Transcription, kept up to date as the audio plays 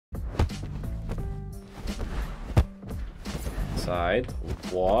Side.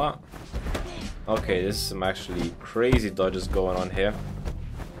 What? Okay, this is some actually crazy dodges going on here.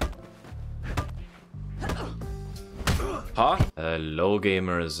 Huh? Hello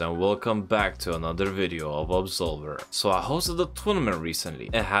gamers and welcome back to another video of Absolver. So I hosted a tournament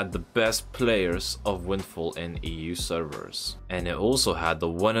recently. It had the best players of Windfall in EU servers. And it also had the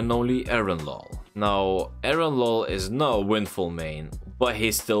one and only Erronlol. Now, Erronlol is not a Windfall main, but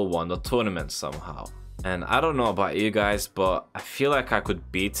he still won the tournament somehow. And I don't know about you guys, but I feel like I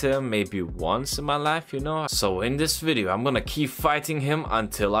could beat him maybe once in my life, you know? So in this video, I'm gonna keep fighting him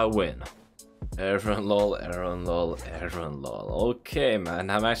until I win. Erronlol, Erronlol, Erronlol. Okay, man,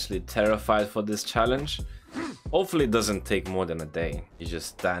 I'm actually terrified for this challenge. Hopefully it doesn't take more than a day. He's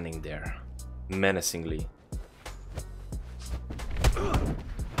just standing there, menacingly.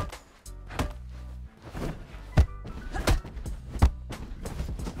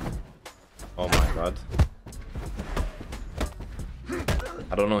 Oh my god.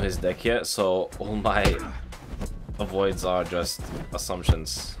 I don't know his deck yet, so all my avoids are just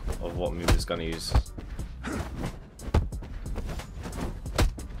assumptions of what move he's gonna use.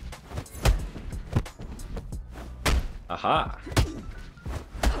 Aha!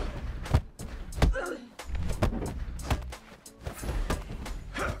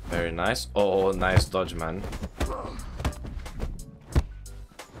 Very nice. Oh, nice dodge, man.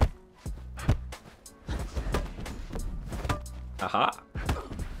 Aha!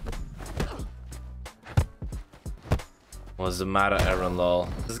 What's the matter, Erronlol?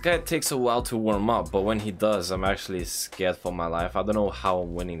 This guy takes a while to warm up, but when he does, I'm actually scared for my life. I don't know how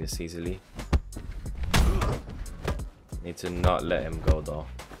I'm winning this easily. Need to not let him go though.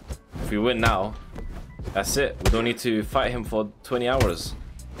 If we win now, that's it. We don't need to fight him for 20 hours.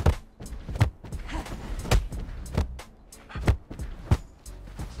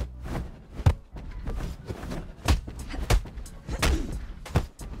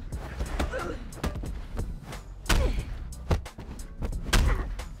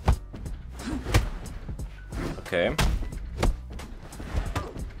 Okay.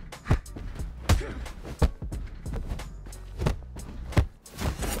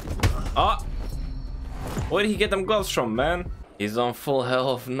 Ah! Where did he get them gloves from, man? He's on full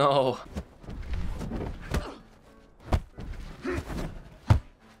health, no.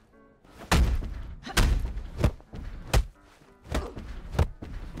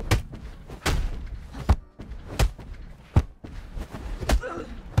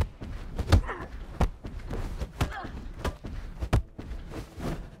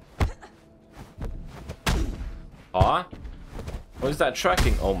 Ah? What is that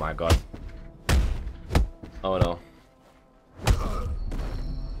tracking? Oh my god. Oh no.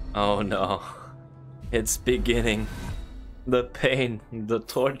 Oh no. It's beginning. The pain, the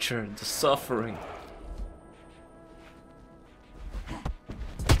torture, the suffering.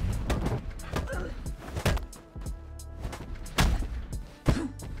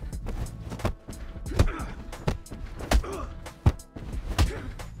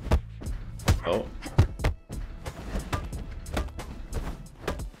 Oh.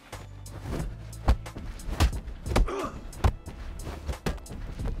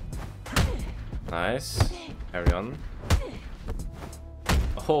 Nice. Carry on.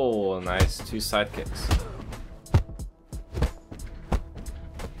 Oh, nice. 2 sidekicks.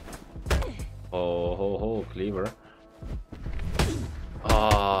 Oh, ho, ho, cleaver.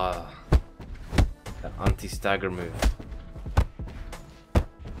 Ah, the anti-stagger move.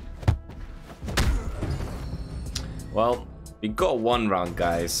 Well, we got 1 round,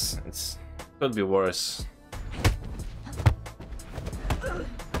 guys. It's could be worse.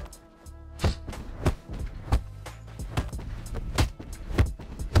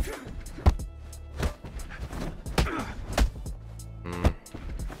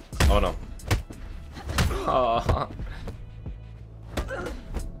 Oh no. Oh.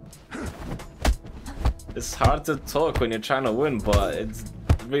 It's hard to talk when you're trying to win, but it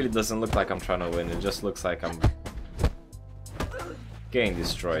really doesn't look like I'm trying to win. It just looks like I'm getting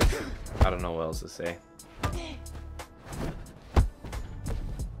destroyed. I don't know what else to say.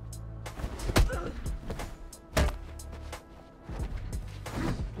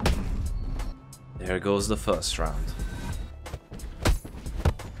 There goes the first round.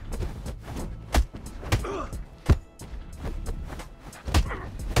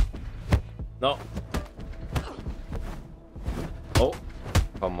 No. Oh,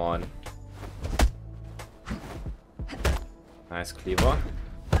 come on. Nice cleaver.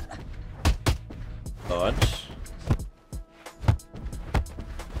 Dodge.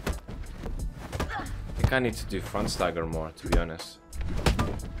 I think I need to do front stagger more, to be honest.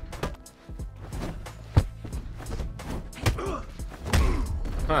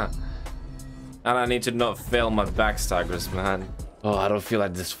 And I need to not fail my backstaggers, man. Oh, I don't feel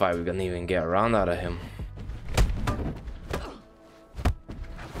like this fight we're gonna even get a round out of him.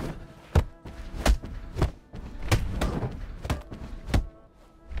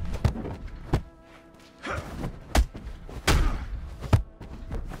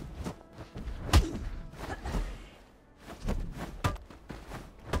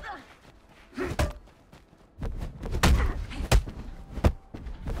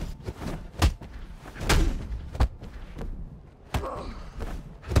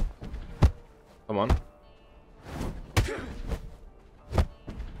 Come on.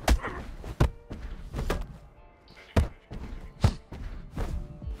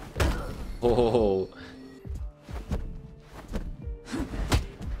 Oh.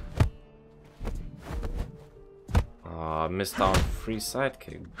 I missed out on free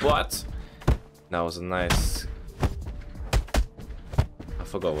sidekick, but that was a nice... I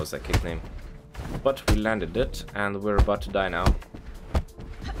forgot what's that kick name. But we landed it, and we're about to die now.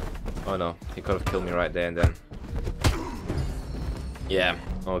 Oh no, he could have killed me right there and then. Yeah,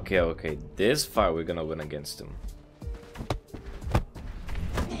 okay. This fight we're gonna win against him.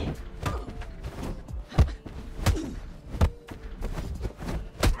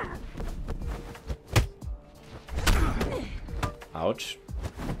 Ouch.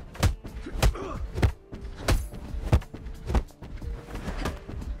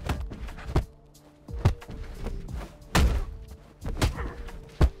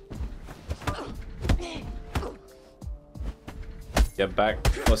 Get back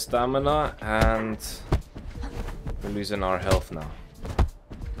for stamina, and we're losing our health now.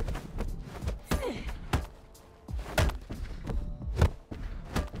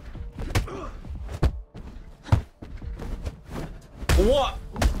 What?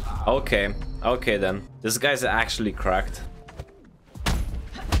 Okay then. This guy's actually cracked.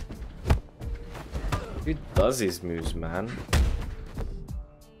 Who does these moves, man?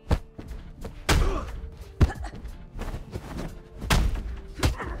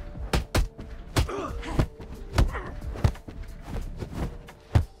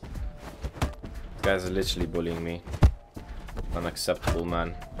 Guys are literally bullying me. Unacceptable,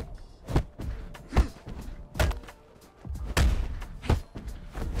 man.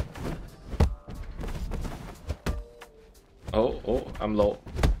 Oh, I'm low.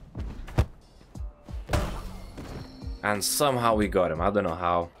 And somehow we got him. I don't know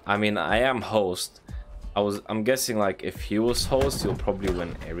how. I mean, I am host. I'm guessing like if he was host, he'll probably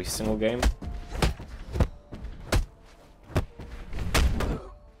win every single game.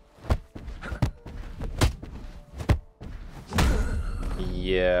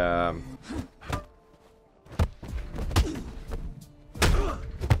 Yeah.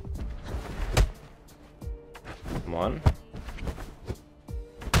 Come on.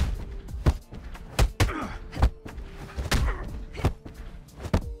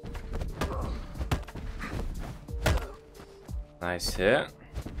 Nice hit.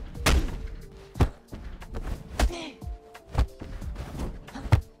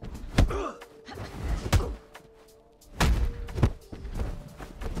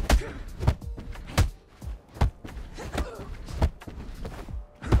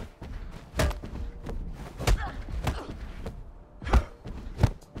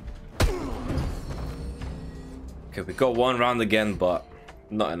 Okay, we got one round again, but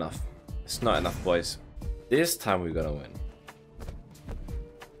not enough. It's not enough, boys. This time we're gonna win.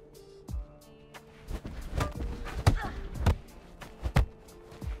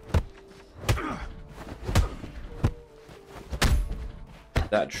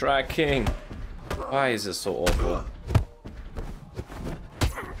 That tracking. Why is it so awful?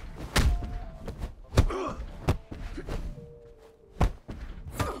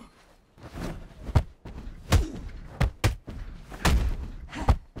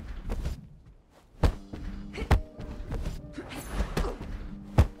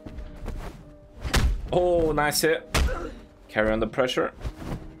 Oh, nice hit. Carry under pressure.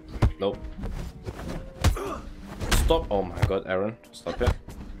 Nope. Stop. Oh my god, Aaron. Stop it.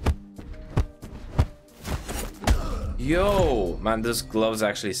 Yo, man, those gloves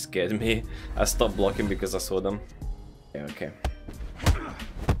actually scared me. I stopped blocking because I saw them. Okay.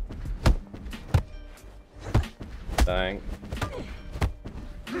 Dang.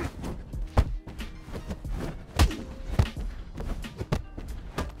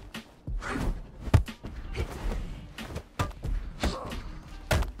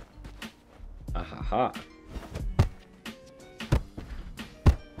 Ahaha.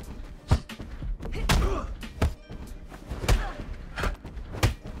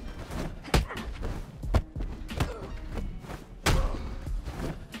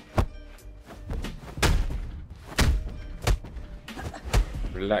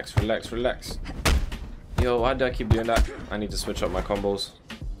 Relax, relax, relax. Yo, why do I keep doing that? I need to switch up my combos.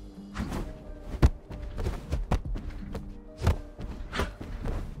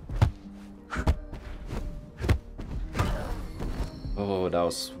 Oh, that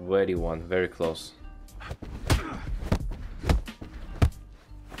was sweaty one. Very close.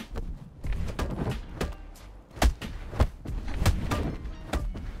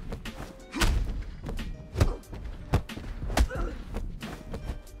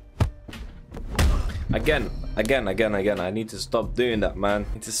 Again. I need to stop doing that, man.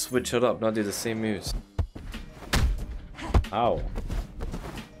 I need to switch it up, not do the same moves. Ow.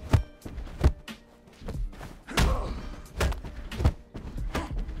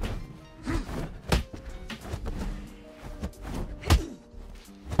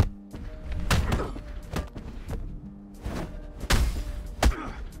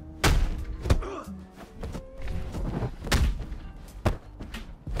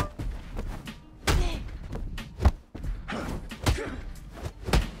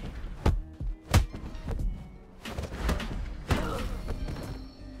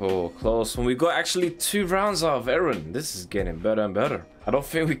 Oh, close. When we got actually 2 rounds out of Erron, this is getting better and better. I don't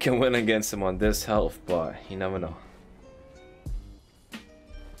think we can win against him on this health, but you never know.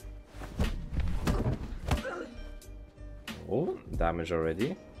 Oh, damage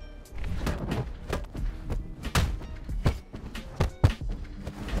already.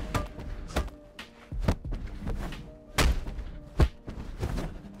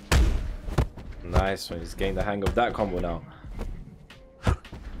 Nice one. He's getting the hang of that combo now.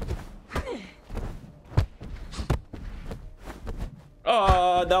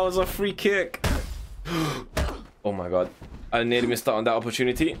 Oh, that was a free kick. Oh my god. I nearly missed out on that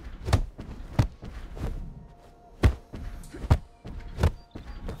opportunity.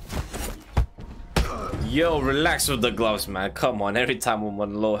 Yo, relax with the gloves, man. Come on, every time I'm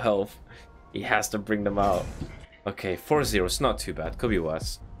on low health, he has to bring them out. Okay, 4-0. It's not too bad. Could be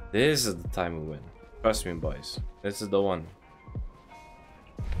worse. This is the time we win. Trust me, boys. This is the one.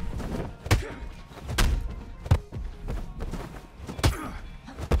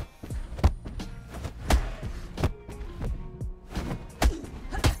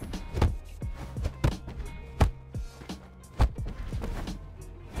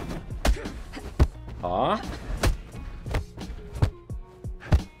 Huh?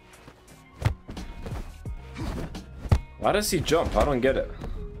 Why does he jump? I don't get it.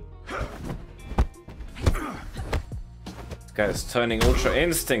 This guy is turning Ultra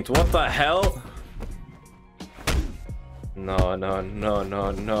Instinct. What the hell? No, no, no,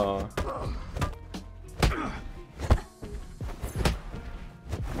 no, no.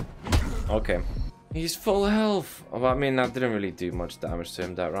 Okay. He's full health. Oh, I mean, I didn't really do much damage to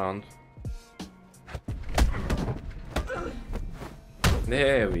him that round.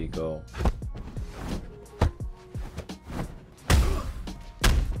 There we go.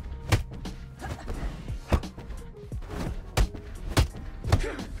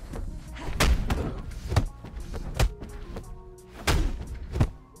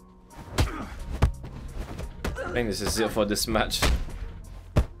 I think this is it for this match.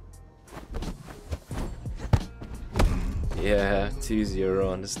 Yeah,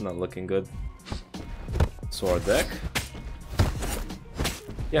 2-0 and it's not looking good. Sword deck.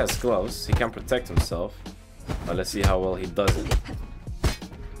 He has gloves, he can protect himself. But let's see how well he does it.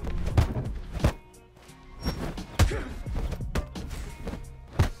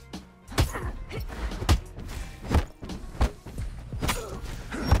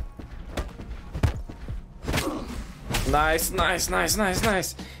 Nice, nice, nice, nice,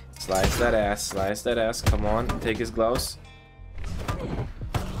 nice. Slice that ass, come on, take his gloves.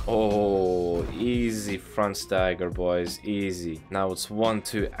 Oh, easy front stagger, boys, easy. Now it's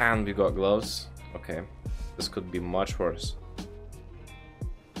 1-2 and we got gloves. Okay, this could be much worse.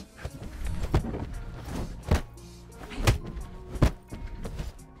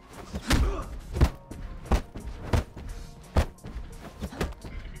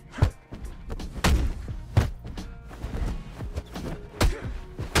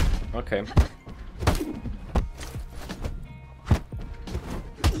 Okay.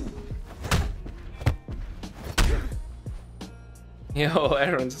 Yo,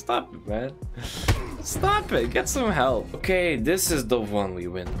 Erron, stop it, man. Stop it, get some help. Okay, this is the one we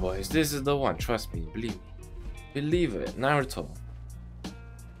win, boys. This is the one, trust me, believe me. Believe it, Naruto.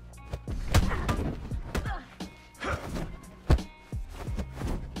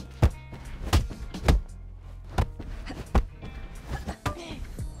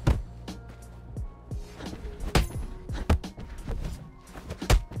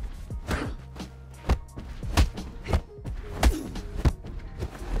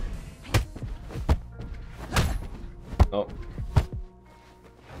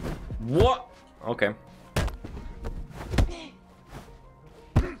 What? Okay.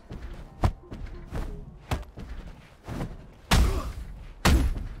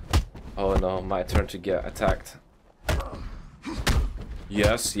 Oh no, my turn to get attacked.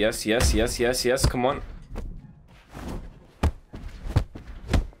 Yes, yes, yes, yes, yes, yes, come on.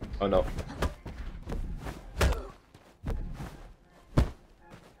 Oh no.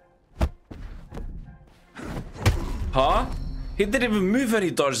 Huh? He didn't even move when he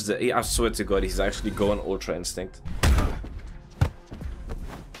dodged it. I swear to God, he's actually going Ultra Instinct.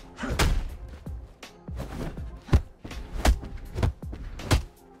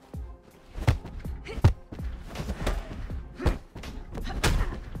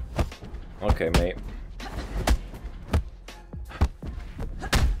 Okay, mate.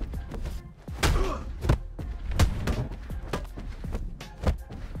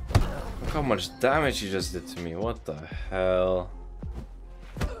 Look how much damage you just did to me. What the hell?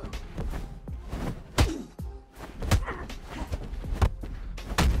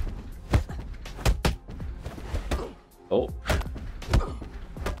 Oh.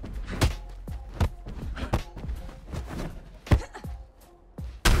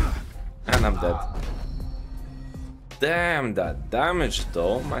 And I'm dead. Damn, that damage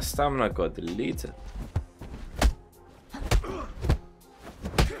though. My stamina got deleted.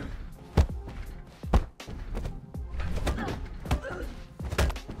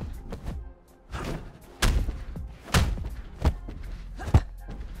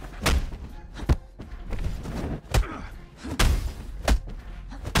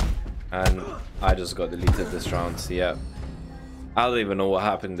 And I just got deleted this round, so yeah. I don't even know what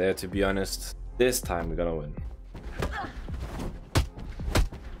happened there, to be honest. This time we're gonna win.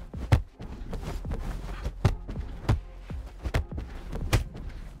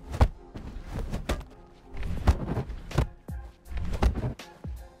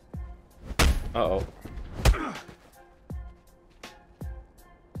 Uh-oh.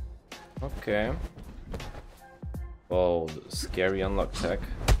 Okay. Oh, scary unlock tech.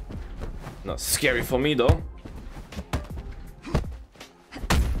 Not scary for me though.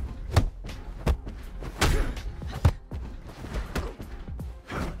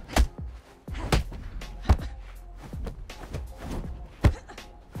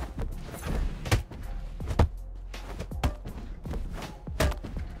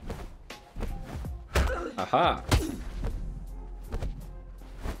 Aha.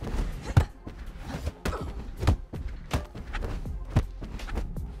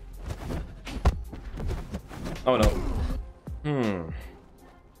 Oh no.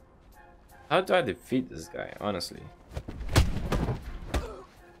 How do I defeat this guy, honestly?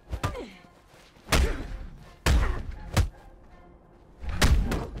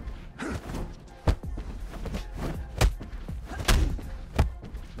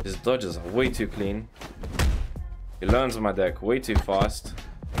 His dodges are way too clean. He learns my deck way too fast.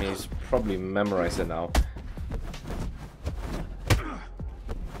 I mean, he's probably memorized it now.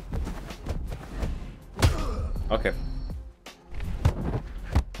 Okay.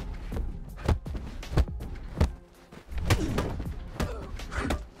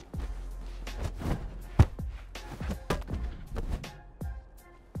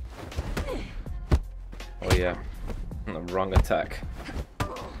 Oh yeah. Wrong attack.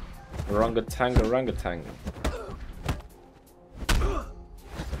 Orangutan, orangutan.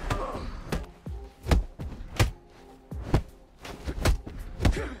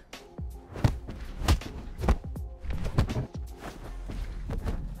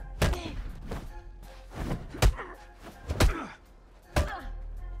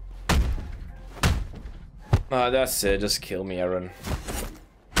 That's it. Just kill me, Aaron.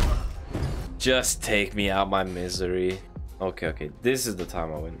 Just take me out my misery. Okay, okay. This is the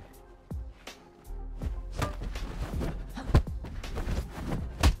time I win.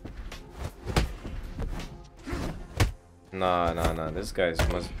 Nah, nah, nah. This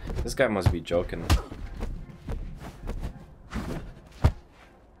guy must be joking.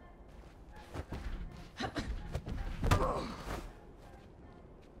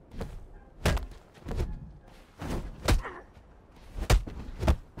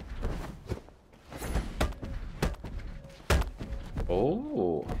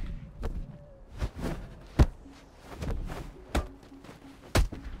 Oh.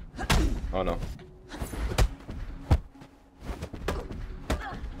 Oh no.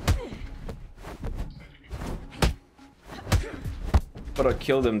 But I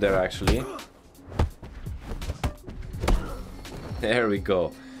killed him there actually. There we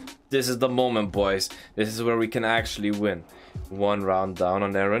go. This is the moment, boys. This is where we can actually win. One round down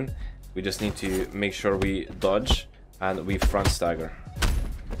on Aaron. We just need to make sure we dodge and we front stagger.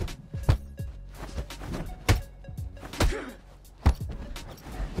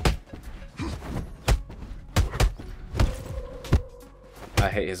 I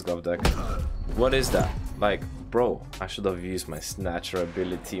hate his glove deck. What is that? Like, bro, I should have used my snatcher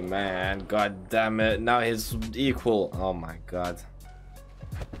ability, man. God damn it. Now he's equal. Oh my god.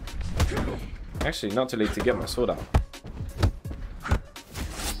 Actually, not too late to get my sword out.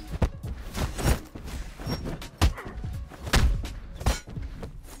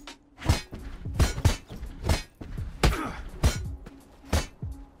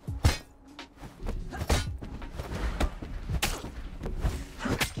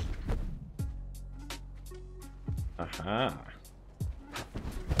 Aha.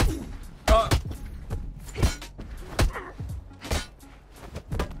 Oh.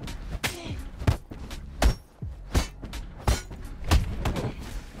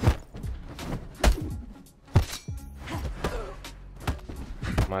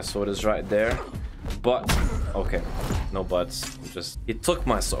 My sword is right there, but okay, no buts. Just he took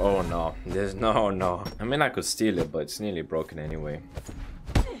my sword. Oh no, there's no. I mean, I could steal it, but it's nearly broken anyway.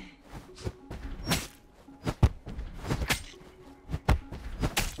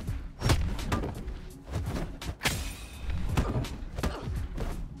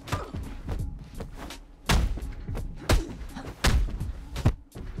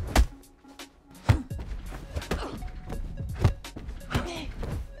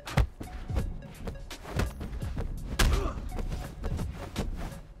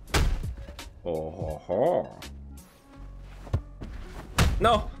 Oh,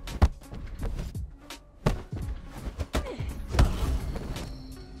 no.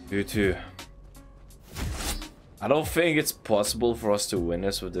 You too. I don't think it's possible for us to win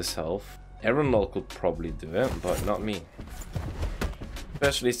this with this health. Erronlol could probably do it, but not me.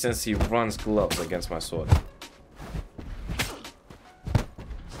 Especially since he runs gloves against my sword.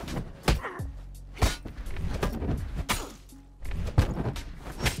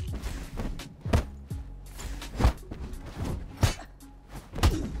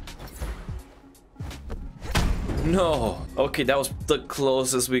 No! Okay, that was the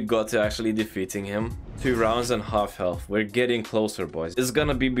closest we got to actually defeating him. 2 rounds and half health. We're getting closer, boys. It's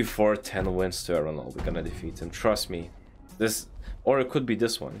gonna be before 10 wins to Erronlol. We're gonna defeat him. Trust me. This, or it could be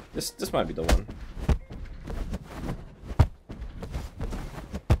this one. This might be the one.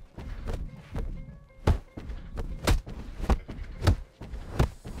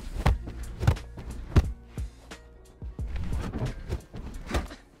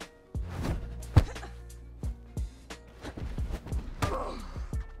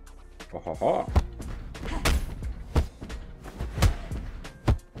 Oh.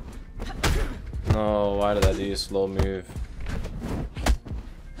 No, why did I do a slow move?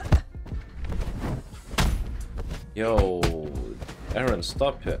 Yo, Aaron,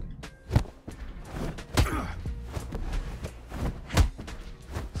 stop it.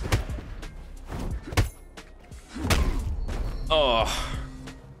 Oh,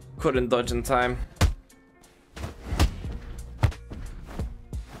 couldn't dodge in time.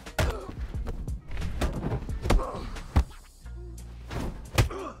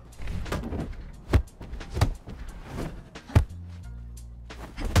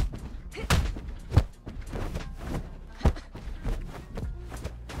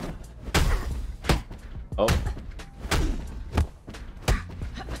 Oh.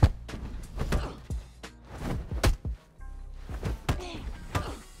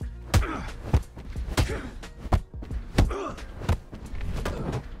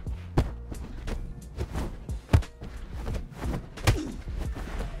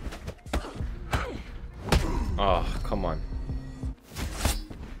 Oh, come on.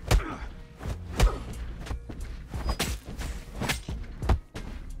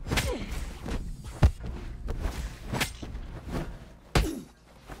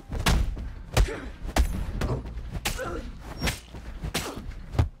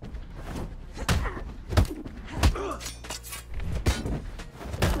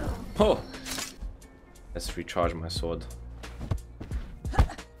 Oh! Let's recharge my sword.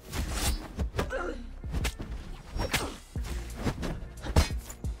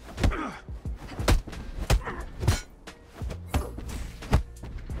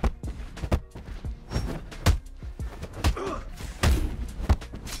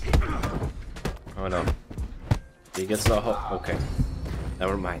 Oh no. He gets the hook. Okay.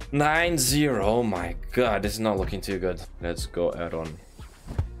 Never mind. 9-0. Oh my god, this is not looking too good. Let's go, Erron.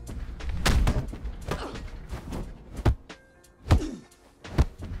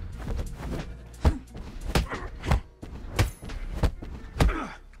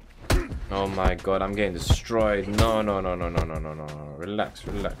 Oh my god, I'm getting destroyed. No. Relax.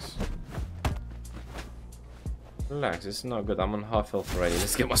 Relax, it's not good. I'm on half health already.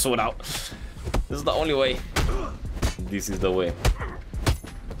 Let's get my sword out. This is the only way. This is the way.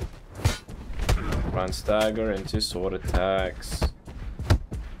 Run stagger into sword attacks.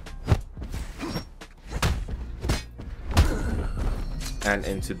 And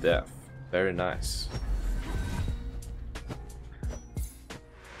into death. Very nice.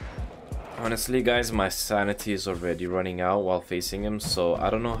 Honestly, guys, my sanity is already running out while facing him, so I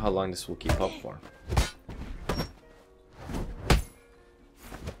don't know how long this will keep up for.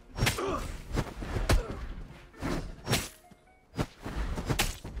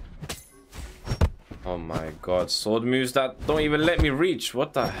 Oh my god, sword moves that don't even let me reach.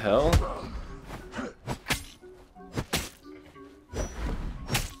 What the hell?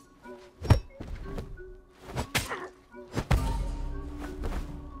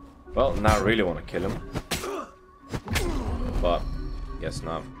 Well, now I really want to kill him. But, guess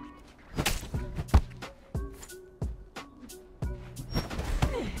not.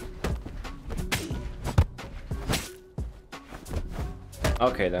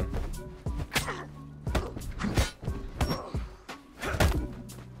 Okay then.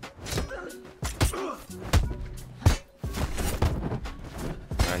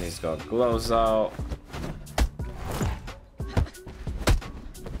 And he's got gloves out.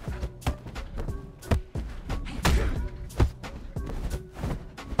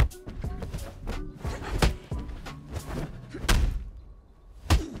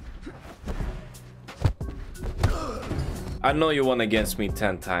 I know you won against me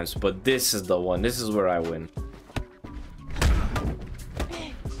 10 times, but this is the one. This is where I win.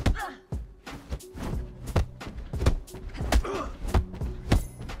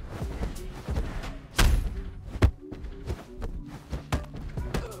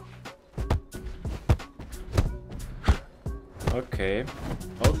 Okay.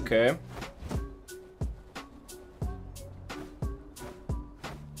 Okay.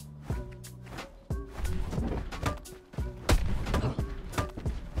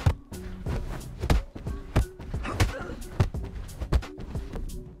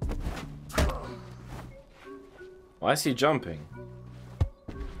 Why is he jumping?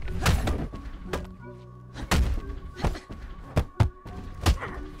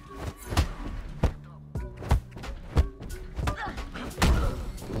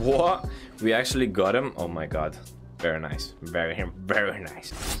 What? We actually got him? Oh my god. Very nice. Very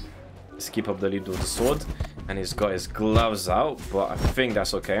nice. Let's keep up the lead with the sword. And he's got his gloves out, but I think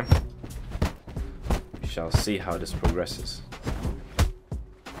that's okay. We shall see how this progresses.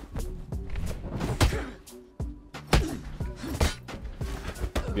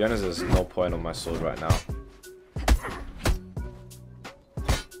 To be honest, there's no point on my sword right now.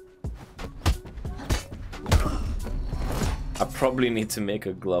 I probably need to make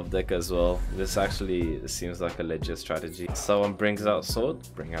a glove deck as well. This actually seems like a legit strategy. Someone brings out sword,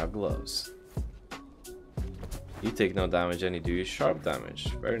 bring out gloves. You take no damage and you do sharp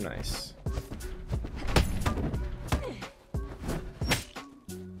damage. Very nice.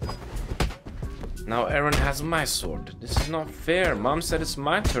 Now Erron has my sword. This is not fair. Mom said it's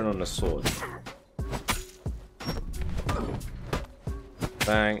my turn on the sword.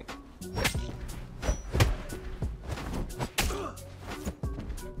 Bang.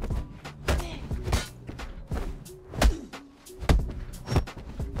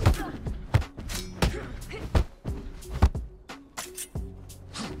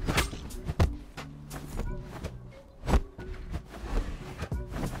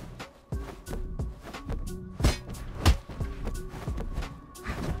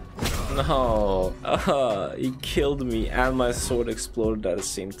 No, he killed me and my sword exploded at the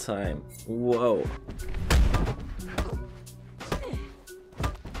same time. Whoa.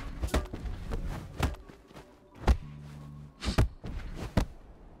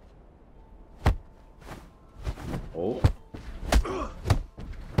 Oh.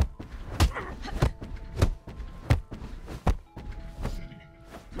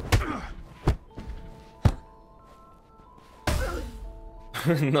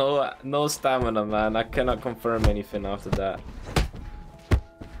 No stamina, man. I cannot confirm anything after that.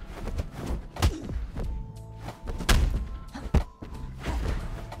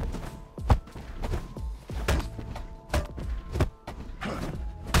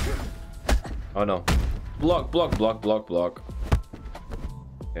 Oh no. Block, block, block, block, block.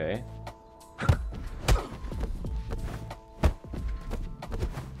 Okay.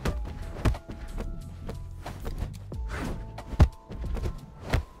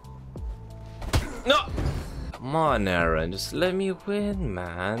 No! Come on, Erron, just let me win,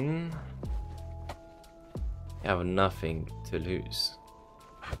 man. You have nothing to lose.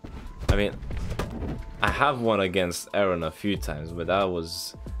 I mean, I have won against Aaron a few times, but that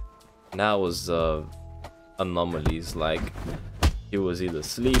was anomalies. Like he was either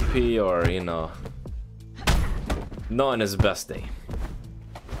sleepy or, you know, not on his best day.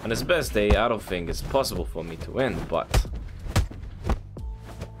 On his best day, I don't think it's possible for me to win, but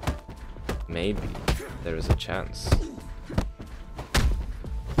maybe there is a chance.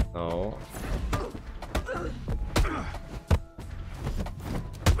 No.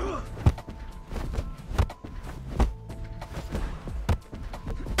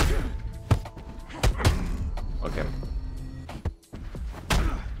 Okay.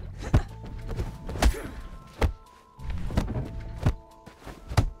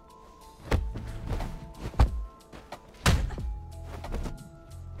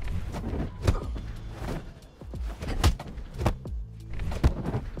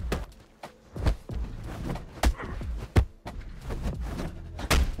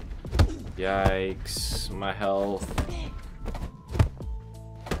 Yikes, my health.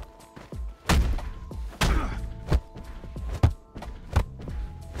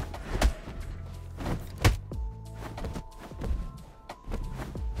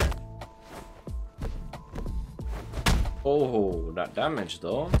 Oh, that damage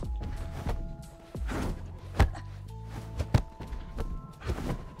though.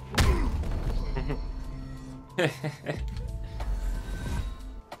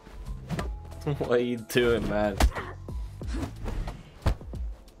 What are you doing, man?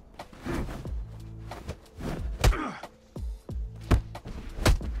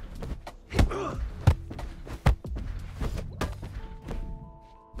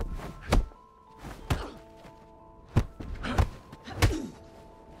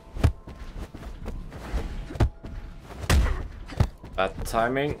 Bad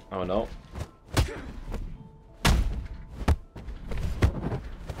timing. Oh no.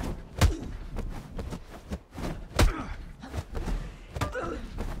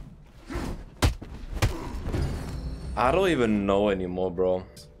 I don't even know anymore, bro.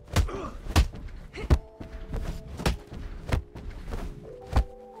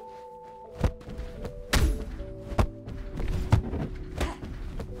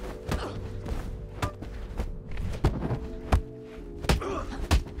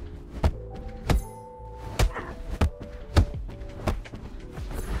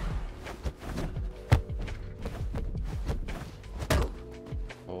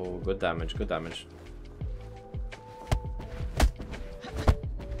 Oh, good damage, good damage.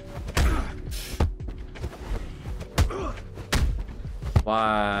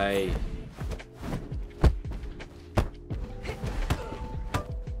 Why?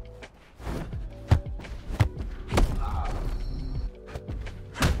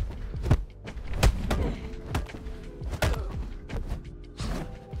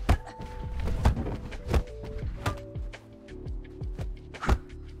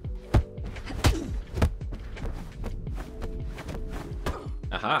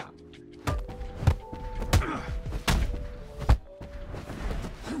 Aha.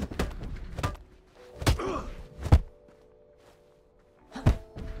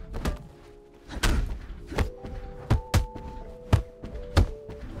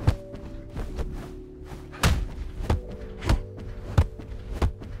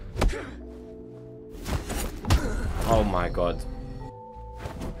 Oh my god.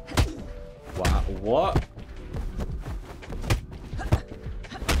 Wow, what?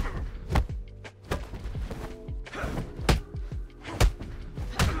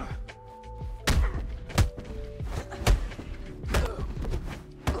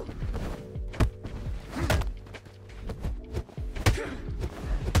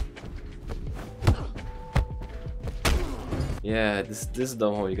 Yeah, this is the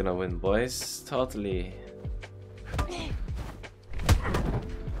one we're gonna win, boys. Totally.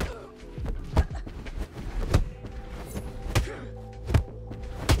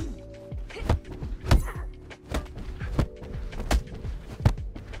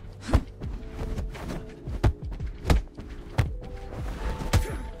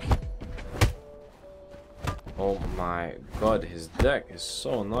 Oh my god, his deck is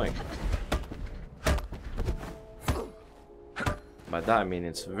so annoying. By that I mean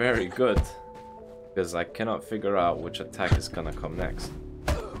it's very good, because I cannot figure out which attack is gonna come next.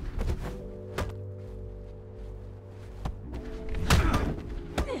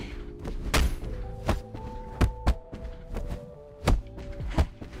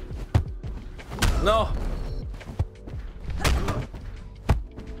 No!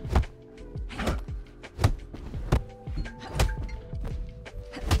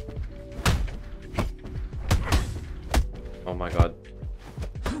 Oh my god.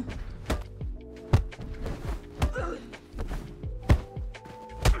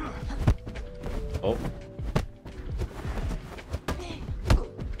 Oh.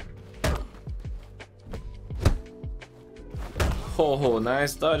 Oh,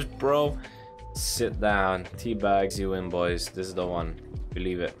 nice dodge, bro. Sit down. Teabags, you win, boys. This is the one.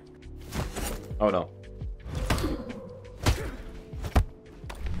 Believe it. Oh, no.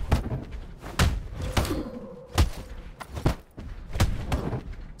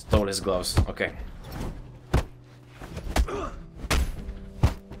 Stole his gloves. Okay.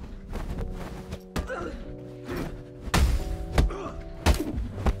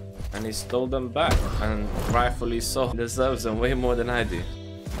 And he stole them back, and rightfully so. He deserves them way more than I do.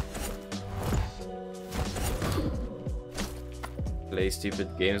 Play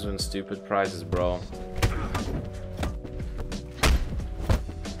stupid games, win stupid prizes, bro.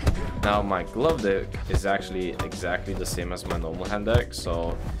 Now my glove deck is actually exactly the same as my normal hand deck,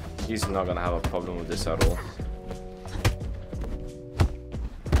 so he's not gonna have a problem with this at all.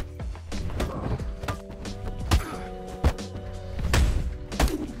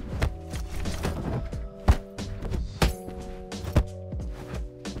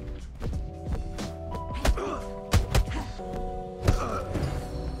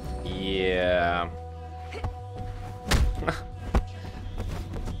 Yeah.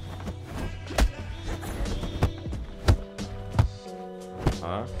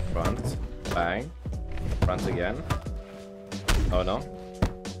 Front, bang, front again. Oh no.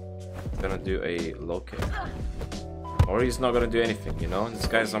 Gonna do a low kick. Or he's not gonna do anything, you know? This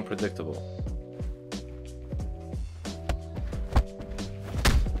guy's unpredictable.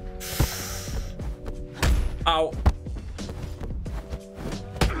 Ow!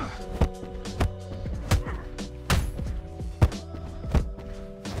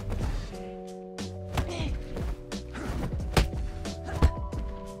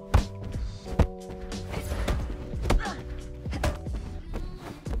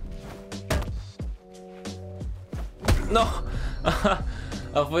 No! I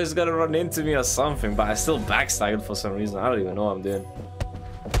thought he was gonna run into me or something, but I still backstabbed for some reason. I don't even know what I'm doing.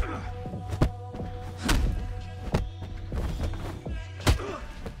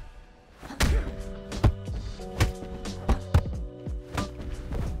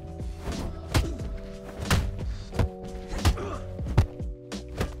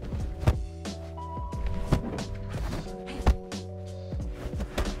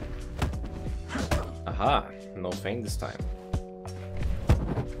 Aha, no feint this time.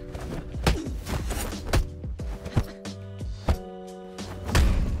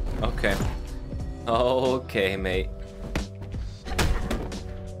 Okay. Okay, mate.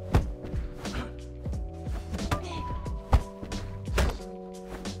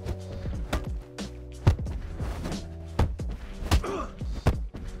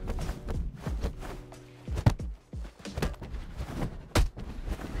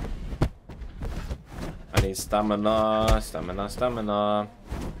 I need stamina, stamina, stamina.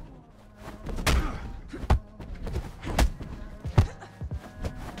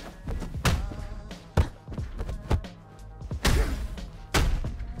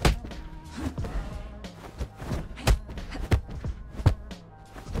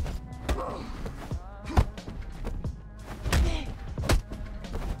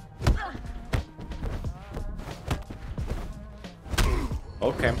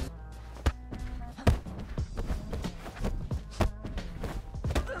 Okay.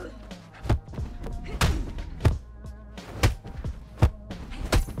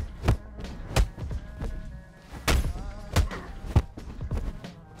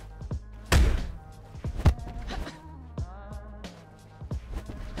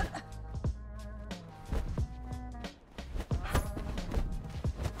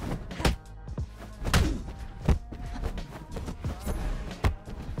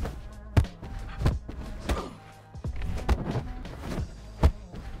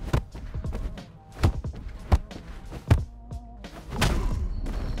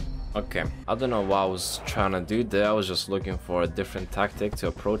 Okay, I don't know what I was trying to do there. I was just looking for a different tactic to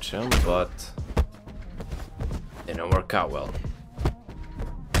approach him, but it didn't work out well.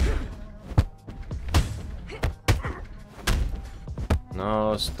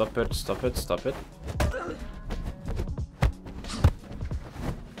 No, stop it, stop it, stop it.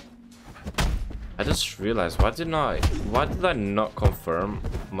 I just realized, why did I not confirm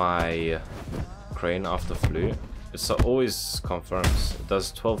my crane after flute? It always confirms. It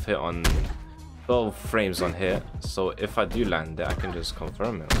does 12 hit on 12 frames on hit, so if I do land it, I can just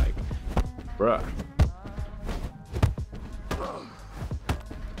confirm it. Like, bruh.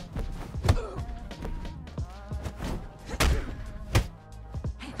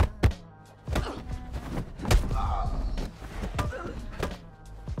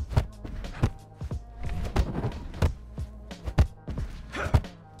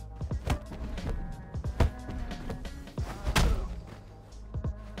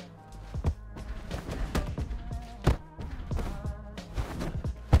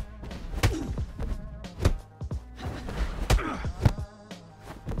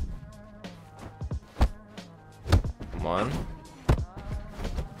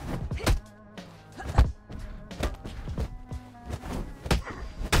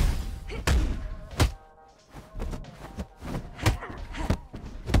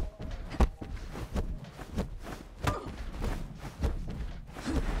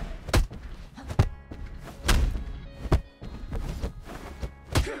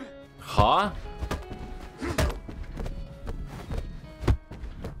 Huh?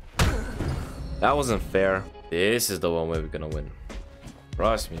 That wasn't fair. This is the one where we're gonna win.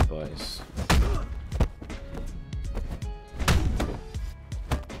 Trust me, boys.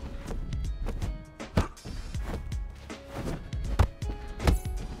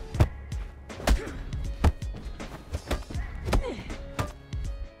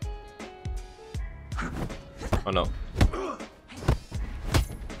 Oh no.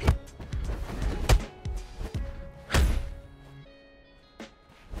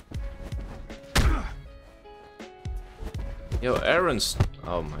 Yo, Aaron's...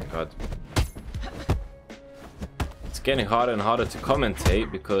 Oh my god. It's getting harder and harder to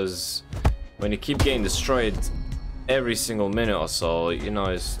commentate because when you keep getting destroyed every single minute or so, you know,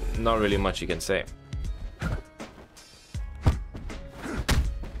 it's not really much you can say.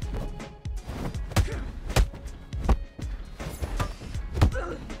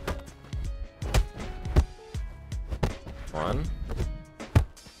 One.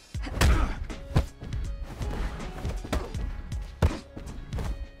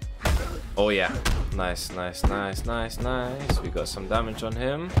 Oh yeah, nice, nice, nice, nice, nice. We got some damage on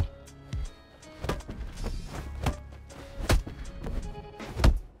him.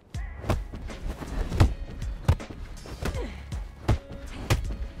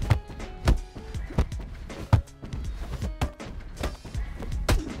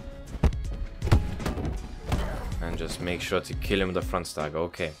 And just make sure to kill him with the front stag.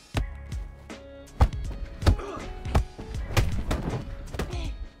 Okay.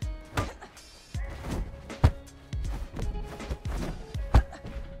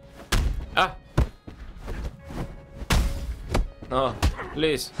 Ah! No,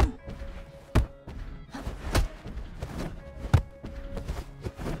 please.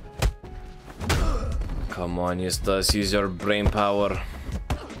 Come on, Justas, use your brain power.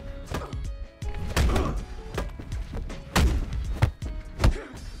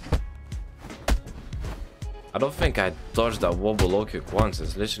 I don't think I dodged that wobble low kick once.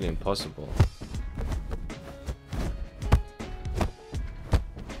 It's literally impossible.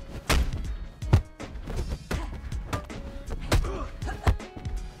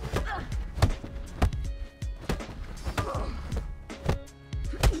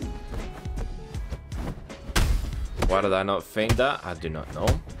 Why did I not feint that? I do not know.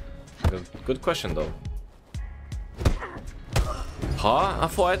 Good question though. Huh? I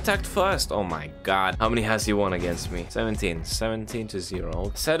thought I attacked first. Oh my god. How many has he won against me? 17. 17 to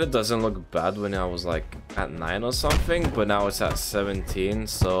 0. Said it doesn't look bad when I was like at 9 or something, but now it's at 17,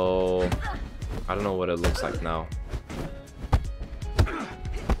 so I don't know what it looks like now.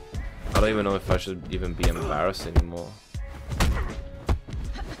 I don't even know if I should even be embarrassed anymore.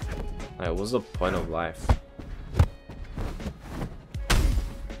 Like, what's the point of life?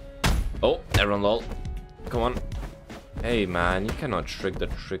 Oh, Erronlol. Come on. Hey man, you cannot trick the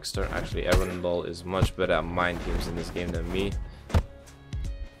trickster. Actually, Erronlol is much better at mind games in this game than me.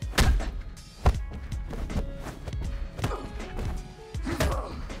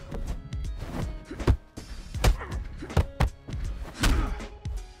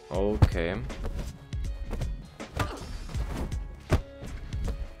 Okay.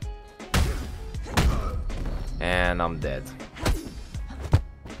 And I'm dead.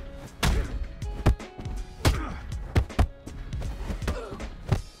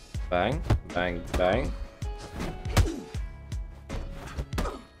 Bang, bang, bang.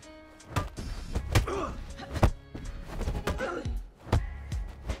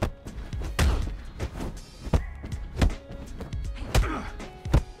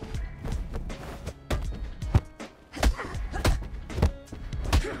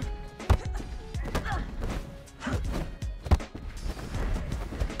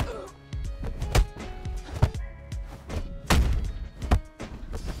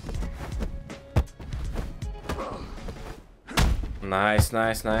 Nice,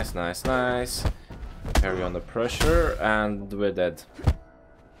 nice, nice, nice, nice. Carry on the pressure, and we're dead.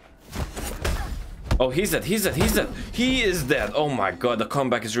 Oh, he's dead, he's dead, he's dead. He is dead. Oh my god, the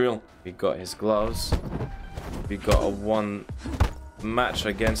comeback is real. We got his gloves. We got a one match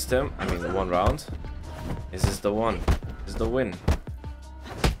against him. I mean, one round. Is this the one? Is the win?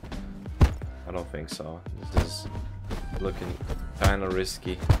 I don't think so. This is looking kind of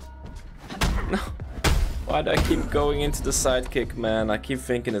risky. No. Why do I keep going into the sidekick, man? I keep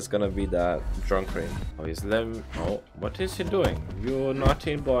thinking it's gonna be that drunk ring. Oh, he's them. Oh, what is he doing? You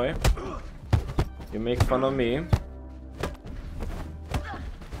naughty boy. You make fun of me.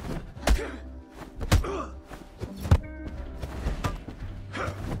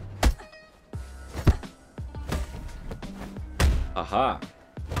 Aha.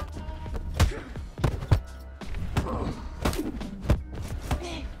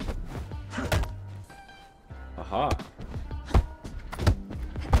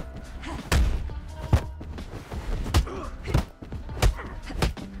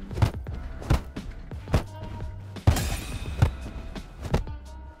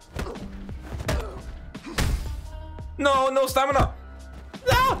 no stamina.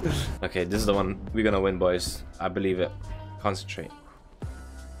 No! Okay, this is the one. We're gonna win, boys. I believe it. Concentrate.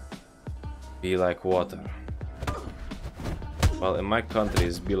 Be like water. Well, in my country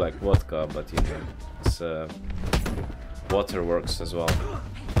it's be like vodka, but you know, it's water works as well.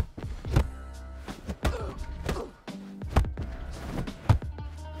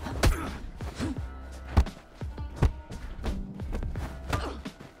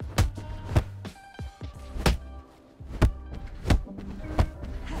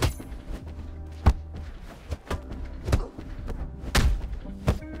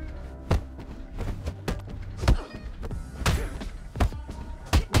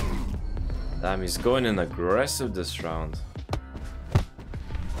 Damn, he's going in aggressive this round.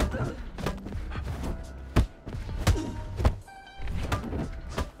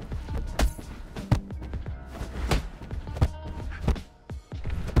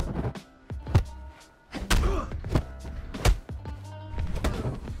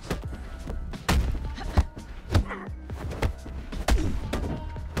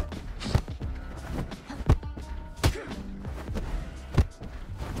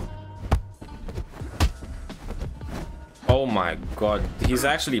 Oh my god, he's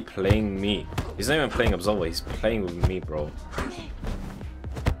actually playing me. He's not even playing Absolver, he's playing with me, bro.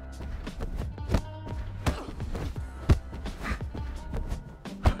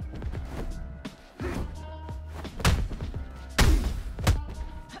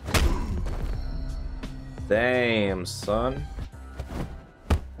 Damn, son.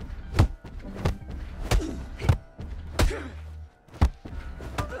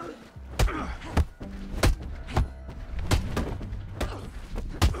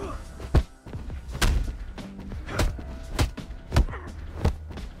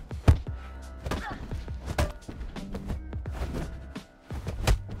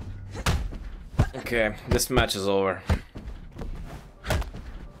 Okay, this match is over.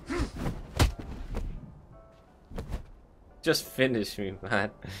 Just finish me, man.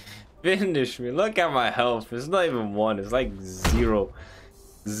 Finish me. Look at my health. It's not even 1. It's like 0.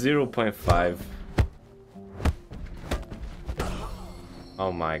 0.5.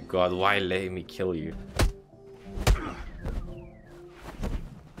 Oh my god, why let me kill you?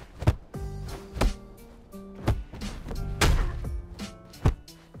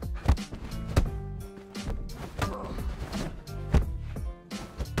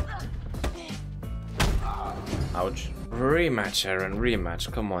 Ouch. Rematch, Aaron,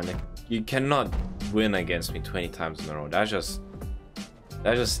 rematch. Come on. You cannot win against me 20 times in a row. That's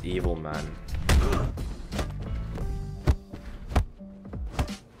just evil, man.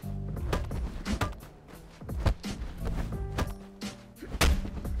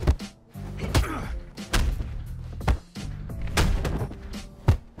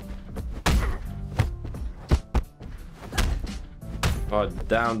 God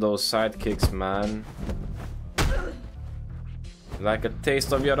damn those sidekicks, man. Like a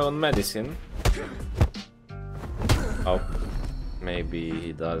taste of your own medicine. Oh, maybe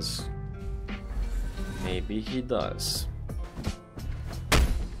he does. Maybe he does.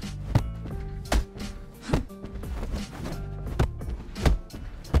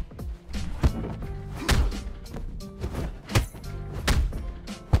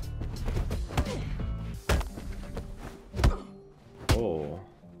 Oh.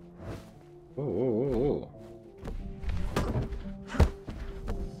 Oh.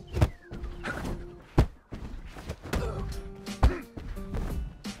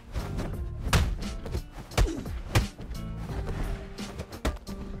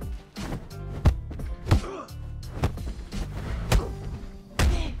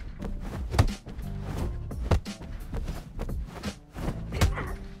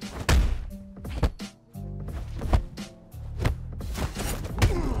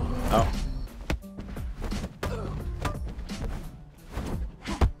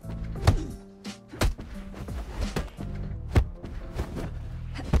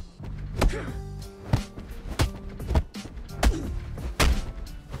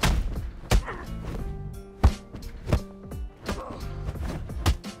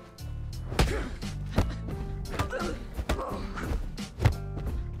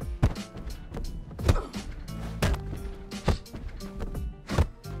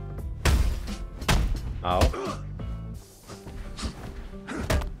 Ow.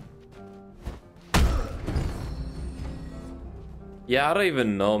 Yeah, I don't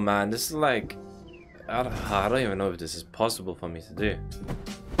even know, man. This is like... I don't even know if this is possible for me to do.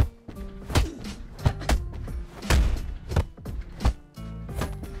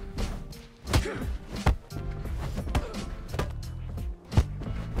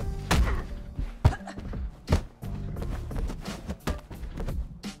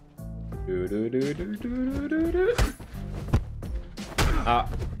 Ah.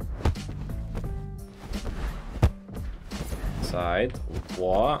 Side.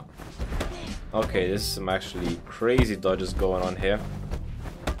 What? Okay, this is some actually crazy dodges going on here.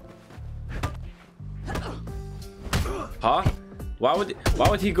 Huh? Why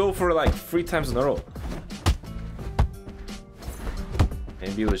would he go for like 3 times in a row?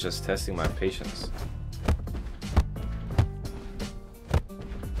 Maybe he was just testing my patience.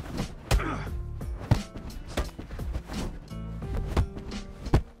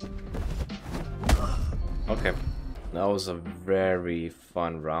 Okay, that was a very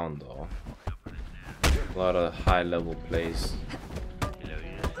fun round though. A lot of high level plays.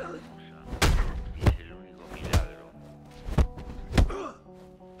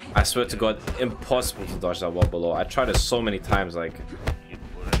 I swear to God, impossible to dodge that wall below. I tried it so many times, like.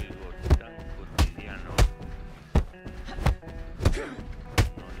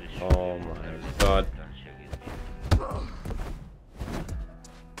 Oh my God.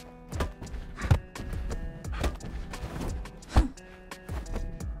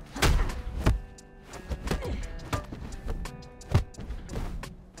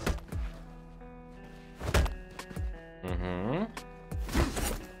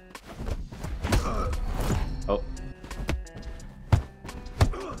 Oh.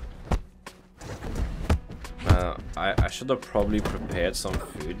 I should have probably prepared some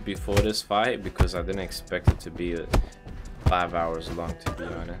food before this fight because I didn't expect it to be 5 hours long, to be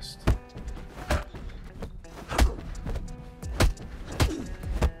honest.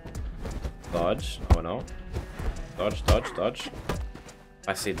 Dodge. Oh no. Dodge, dodge, dodge.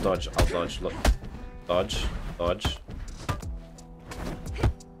 I say dodge, I'll dodge. Look. Dodge, dodge.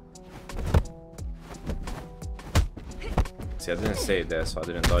 See, I didn't say it there, so I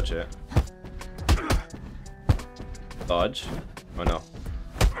didn't dodge it. Dodge. Oh no.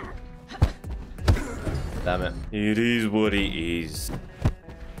 Damn it. It is what it is.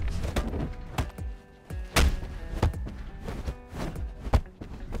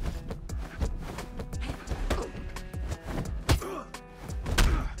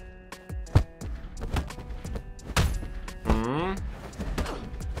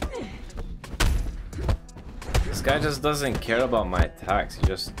 This guy just doesn't care about my attacks. He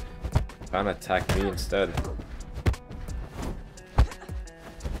just trying to attack me instead.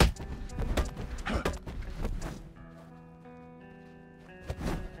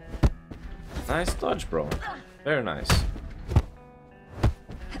 Nice dodge, bro. Very nice.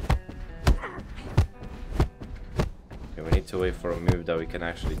 Okay, we need to wait for a move that we can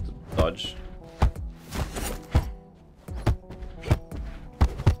actually dodge.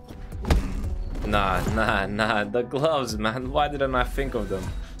 Nah, the gloves, man. Why didn't I think of them?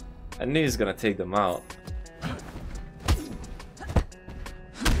 I knew he's gonna take them out.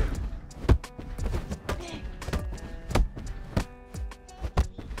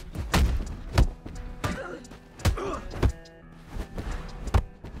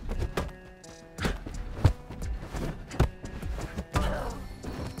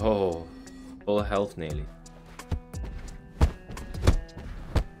 Oh, full health nearly.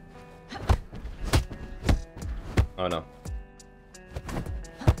 Oh no.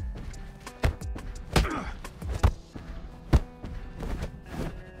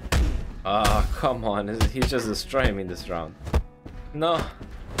 Ah, oh, come on. He's just destroying me this round. No.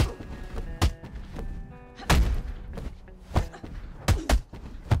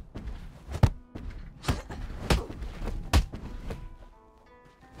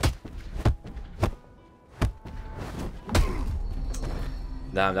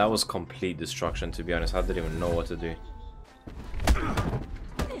 Damn, that was complete destruction, to be honest. I didn't even know what to do.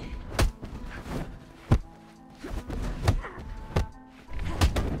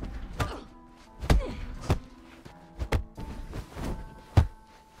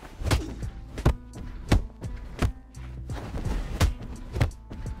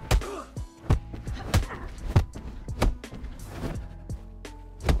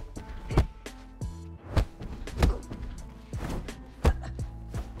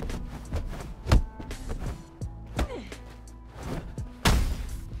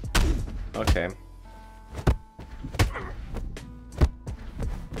 Okay.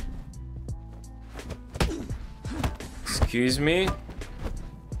 Excuse me?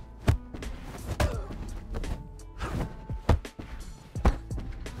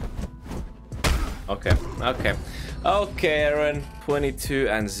 Okay, okay. Okay, Aaron.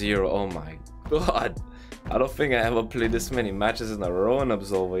 22-0. Oh my God. I don't think I ever played this many matches in a row in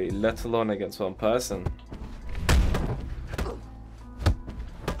Absolver, let alone against one person.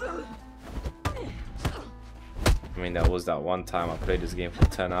 I mean, that was that one time I played this game for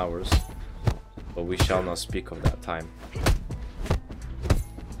 10 hours. but we shall not speak of that time.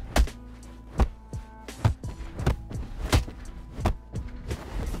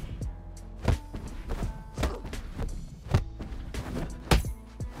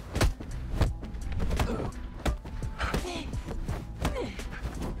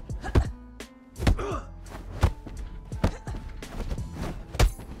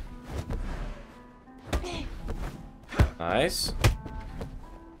 Nice.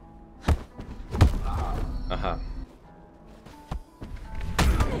 Aha.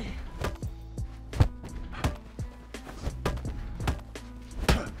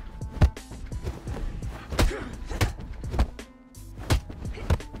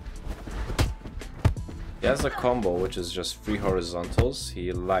 He has a combo which is just 3 horizontals.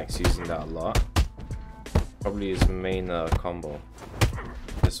 He likes using that a lot. Probably his main combo.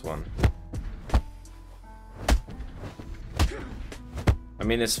 This one. I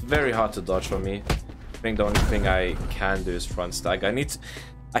mean, it's very hard to dodge for me. I think the only thing I can do is front stag.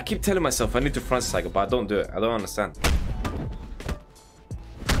 I keep telling myself I need to front stag, but I don't do it. I don't understand.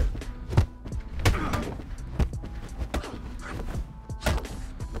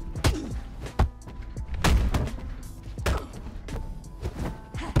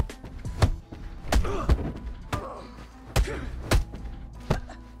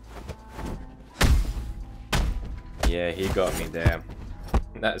 Yeah, he got me there.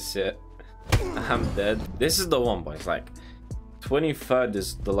 That's it. I'm dead. This is the one, boys. Like, 23rd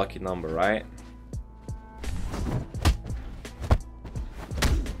is the lucky number, right?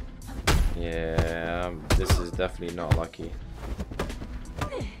 Yeah, this is definitely not lucky.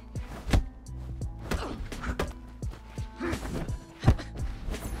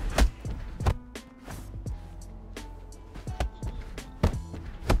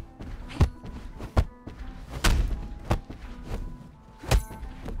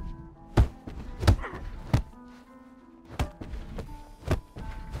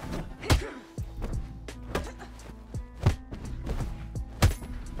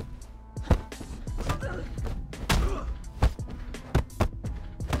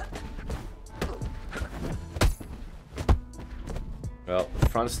 Well,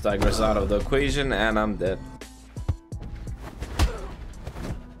 front stagger's out of the equation and I'm dead.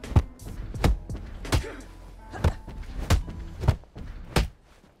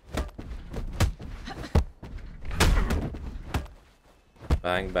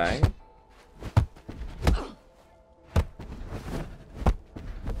 Bang, bang.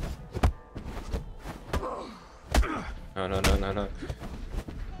 No, no, no, no, no.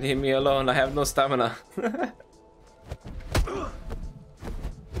 Leave me alone, I have no stamina.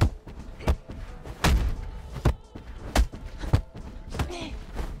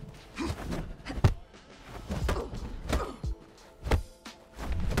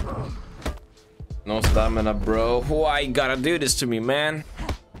 No stamina, bro. Why you gotta do this to me, man?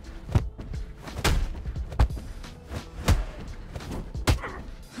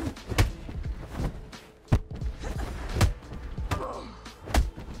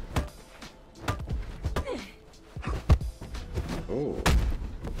 Ooh.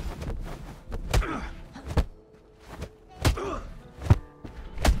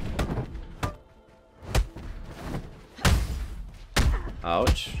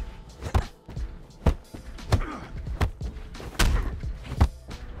 Ouch.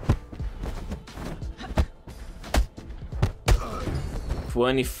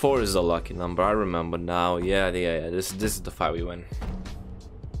 "24 is the lucky number. I remember now. Yeah. This is the fight we win.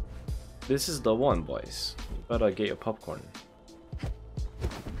 This is the one, boys. You better get your popcorn.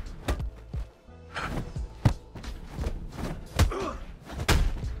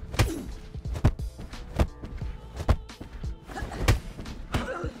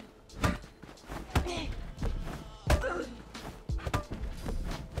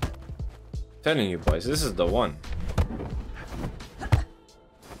 Telling you, boys, this is the one.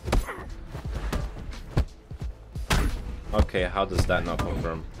 Okay, how does that not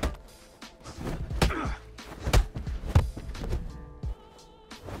confirm?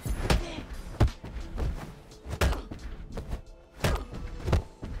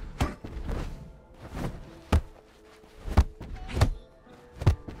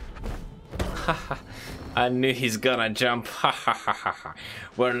 I knew he's gonna jump.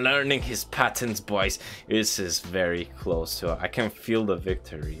 We're learning his patterns, boys. This is very close to it. I can feel the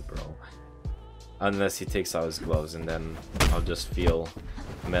victory, bro. Unless he takes out his gloves, and then I'll just feel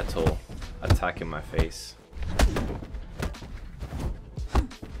metal attacking my face.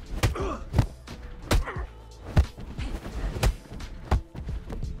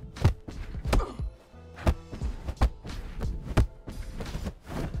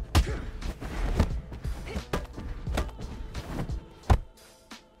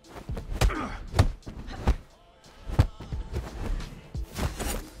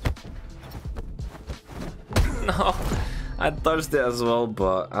 touched it as well,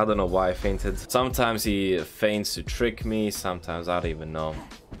 but I don't know why I fainted. Sometimes he feints to trick me, sometimes I don't even know.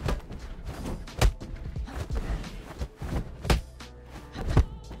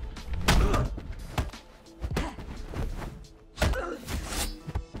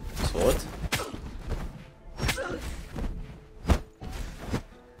 Sword?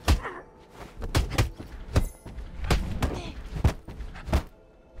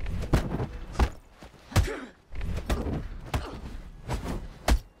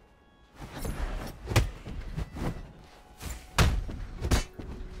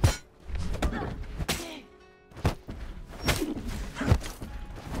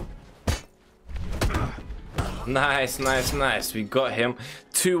 Nice, nice, nice. We got him.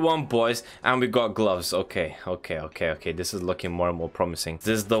 2-1, boys, and we got gloves. Okay. This is looking more and more promising. This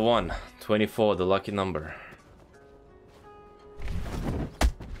is the one. 24, the lucky number.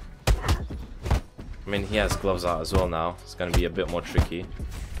 I mean, he has gloves out as well now. It's gonna be a bit more tricky.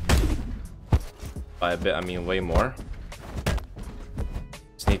 By a bit, I mean way more.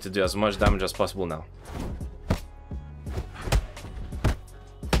 Just need to do as much damage as possible now.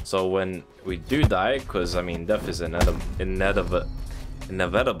 So when we do die, because I mean death is inevitable.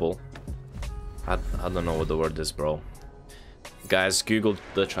 I don't know what the word is, bro. Guys, Google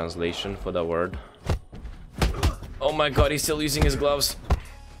the translation for that word. Oh my god, he's still using his gloves.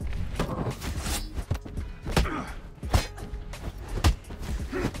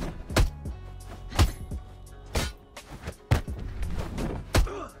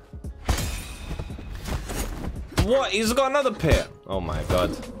 What? He's got another pair. Oh my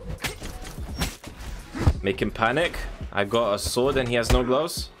god. Make him panic. I got a sword and he has no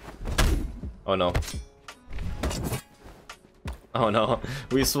gloves. Oh no. Oh no.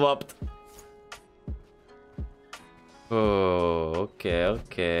 We swapped. Oh,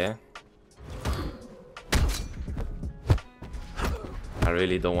 okay. I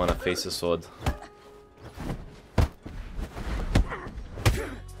really don't want to face a sword.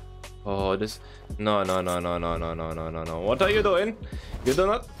 Oh, this... No. What are you doing? You do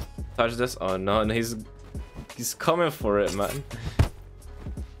not touch this. Oh no, he's coming for it, man.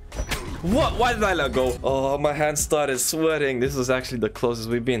 What? Why did I let go? Oh, my hand started sweating. This was actually the closest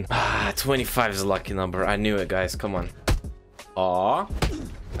we've been. 25 is a lucky number. I knew it, guys. Come on. Aw.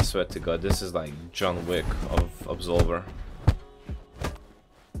 I swear to God, this is like John Wick of Absolver.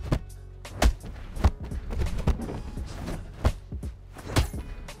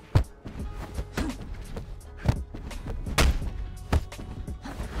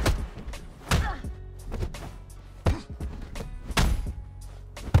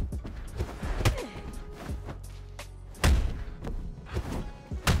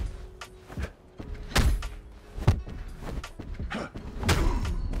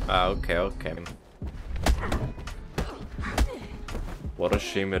 Okay. What a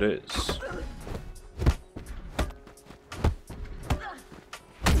shame it is.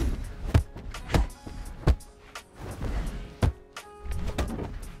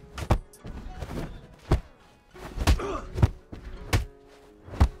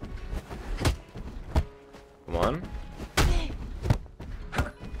 Come on.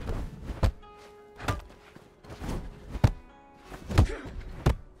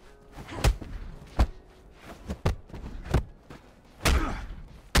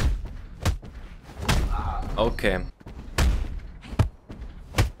 Okay.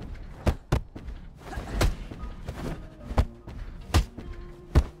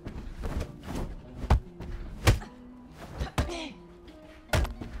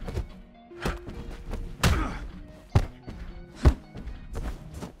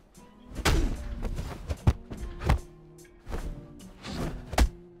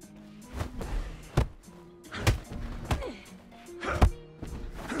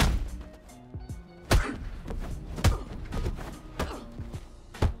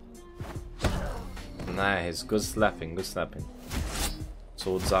 Nice, good slapping.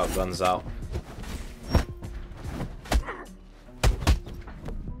 Swords out, guns out.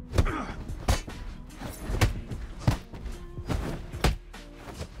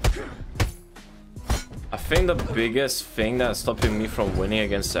 I think the biggest thing that's stopping me from winning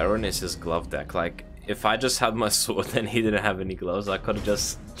against Erron is his glove deck. Like, if I just had my sword and he didn't have any gloves, I could have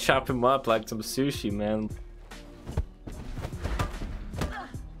just chopped him up like some sushi, man.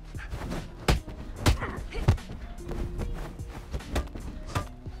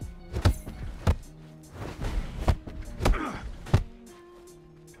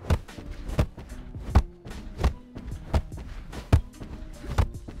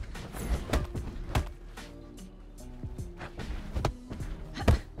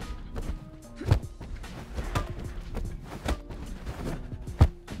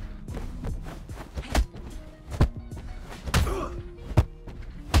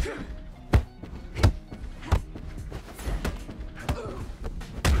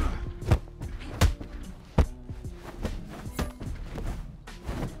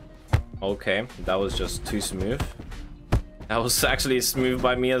 Okay, that was just too smooth. That was actually smooth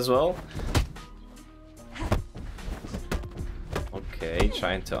by me as well. Okay,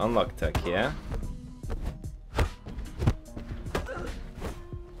 trying to unlock tech here.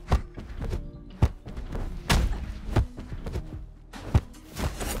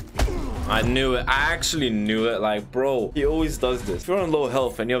 I knew it. I actually knew it. Like, bro, he always does this. If you're on low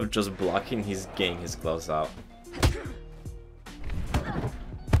health and you're just blocking, he's getting his gloves out.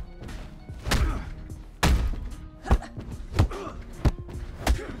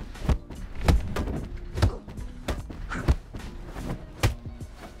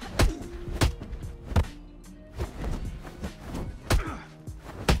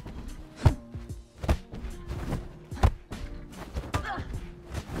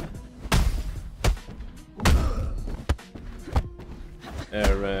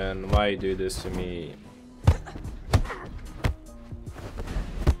 Aaron, why you do this to me?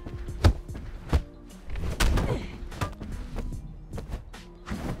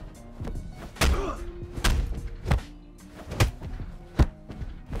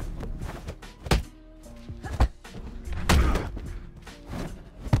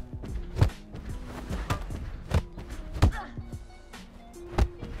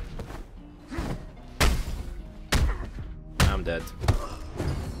 I'm dead.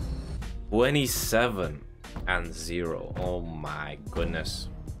 27 and 0. Oh my goodness.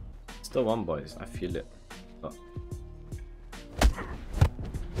 Still one, boys. I feel it. Oh.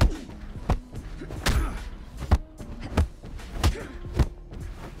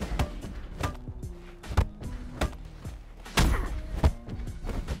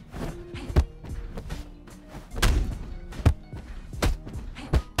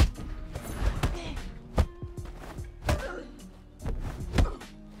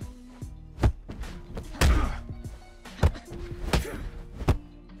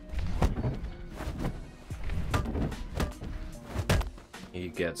 You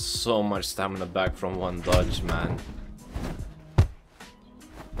get so much stamina back from one dodge, man.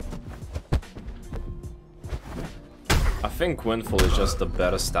 I think Windfall is just a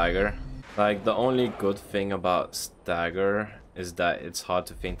better stagger. Like, the only good thing about stagger is that it's hard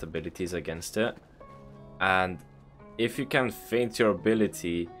to feint abilities against it. And if you can feint your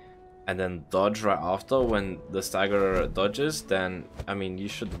ability and then dodge right after when the stagger dodges, then, I mean, you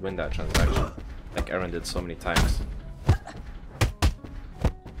should win that transaction. Like Aaron did so many times.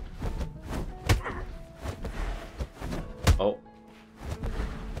 Oh.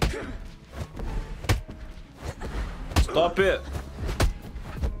 Stop it!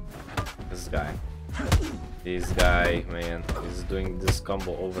 This guy. This guy, man, he's doing this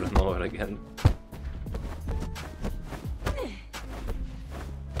combo over and over again.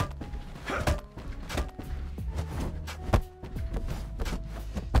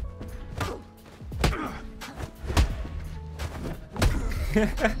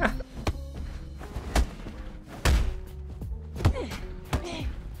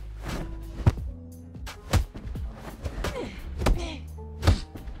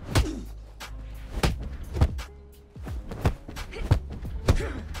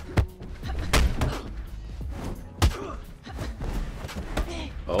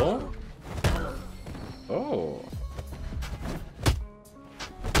 Oh? Oh.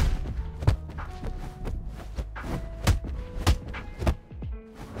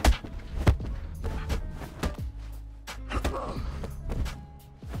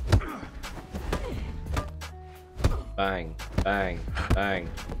 Bang, bang, bang,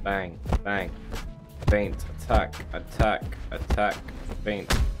 bang, bang. Feint, attack, attack, attack,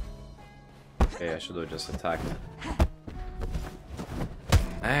 feint. Okay, I should have just attacked.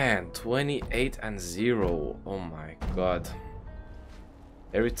 Man, 28 and 0. Oh my god.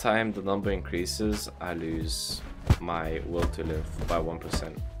 Every time the number increases, I lose my will to live by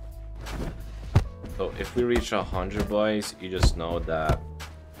 1%. So if we reach 100, boys, you just know that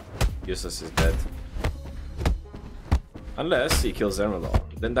Justas is dead. Unless he kills Erronlol,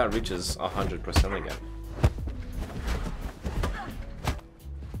 then that reaches 100% again.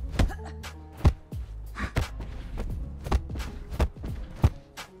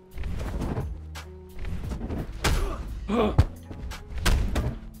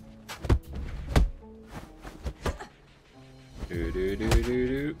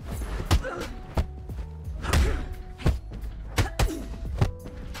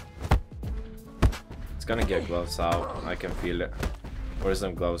 It's gonna get gloves out, I can feel it. Where's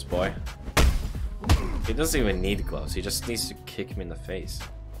them gloves, boy? He doesn't even need gloves, he just needs to kick me in the face.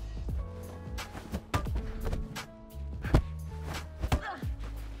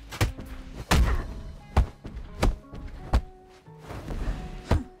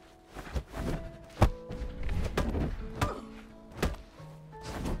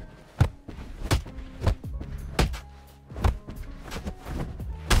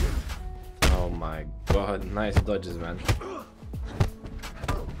 Nice dodges, man.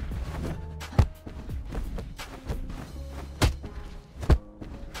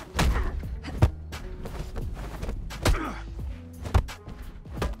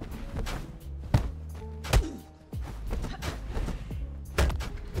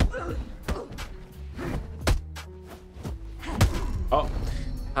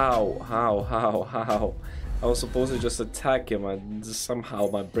 Oh, how? I was supposed to just attack him and somehow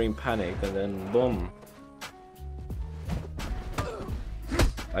my brain panicked and then boom.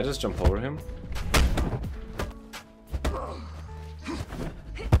 I just jump over him.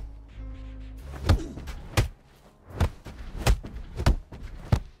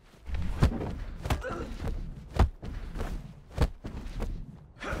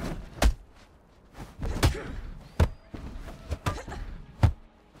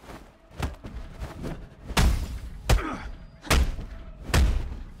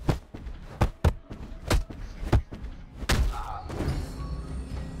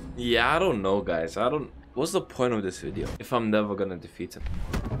 Yeah, I don't know, guys. What's the point of this video if I'm never gonna defeat him?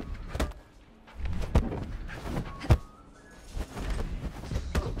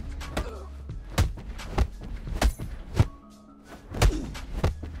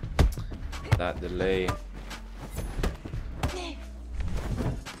 That delay.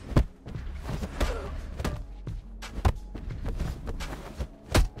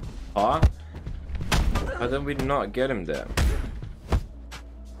 Huh? How did we not get him there?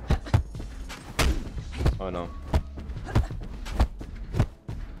 Oh no.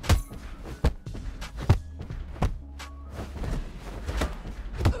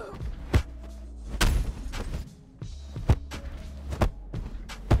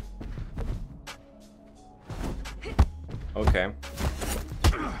 Okay.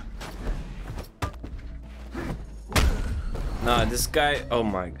 Nah, this guy, oh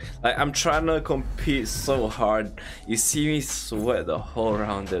my, like, I'm trying to compete so hard. You see me sweat the whole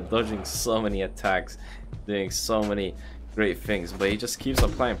round there, dodging so many attacks, doing so many great things, but he just keeps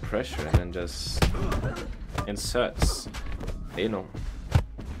applying pressure and then just inserts, you know.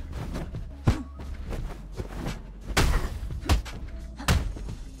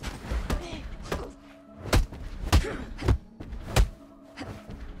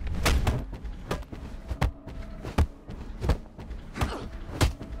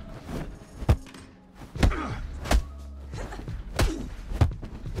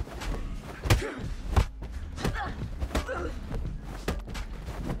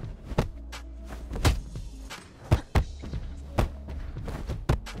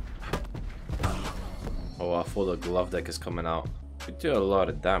 Oh, I thought the glove deck is coming out. We do a lot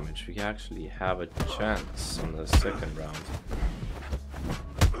of damage. We actually have a chance on the second round.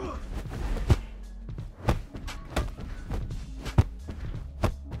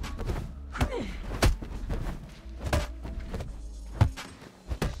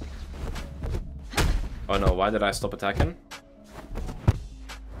 Oh no, why did I stop attacking?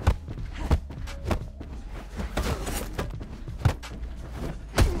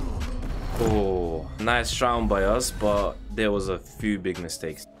 Oh, nice round by us, but there was a few big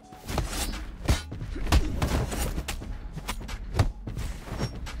mistakes.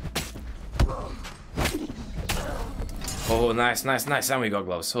 Oh, nice, nice, nice, and we got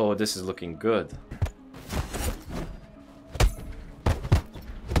gloves. Oh, this is looking good.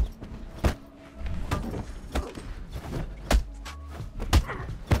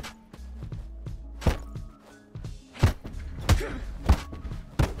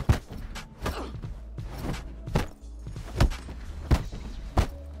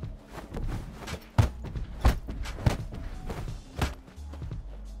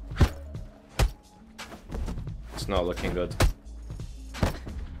 It's not looking good.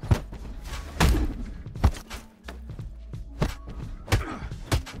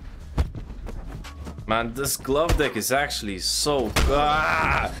 Man, this glove deck is actually so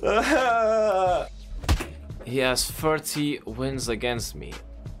good. He has 30 wins against me.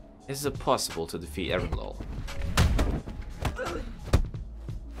 Is it possible to defeat Erronlol?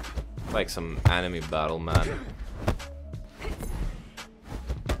 Like some enemy battle, man.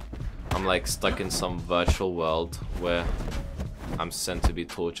 I'm like stuck in some virtual world where I'm sent to be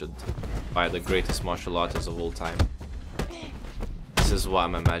tortured by the greatest martial artist of all time. This is what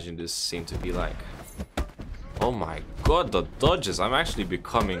I'm imagining this scene to be like. Oh my god, the dodges! I'm actually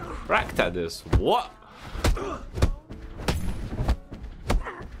becoming cracked at this. What? You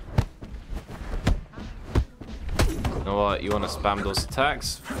know what? You want to spam those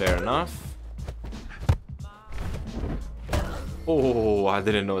attacks? Fair enough. Oh, I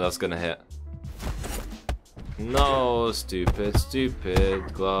didn't know that was gonna hit. No, stupid,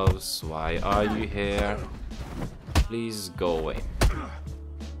 stupid gloves. Why are you here? Please go away.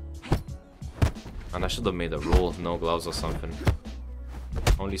 And I should have made a rule, no gloves or something.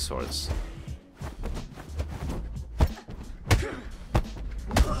 Only swords.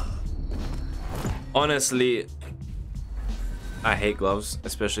 Honestly, I hate gloves,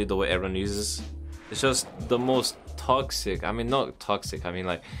 especially the way everyone uses. It's just the most toxic, I mean not toxic, I mean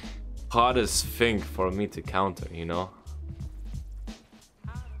like hardest thing for me to counter, you know?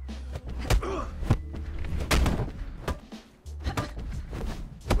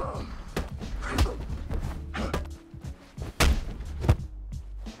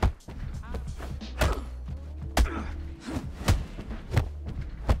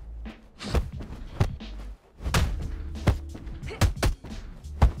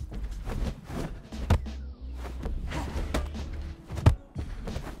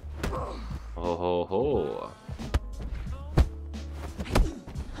 Oh ho ho.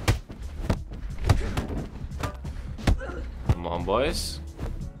 Come on, boys.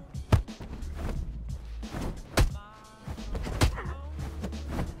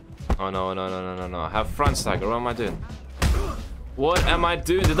 Oh no, no, no, no, no, no. I have front stagger. What am I doing? What am I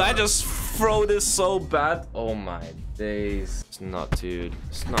doing? Did I just throw this so bad? Oh my days. It's not too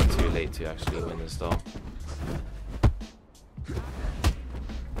late to actually win this though.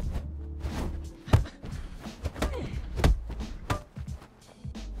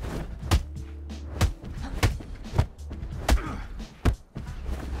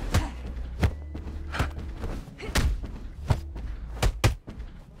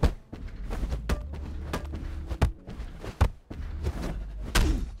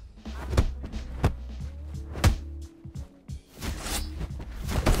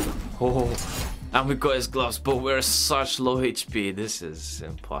 Oh, and we got his gloves, but we're such low HP. This is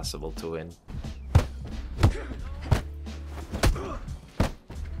impossible to win.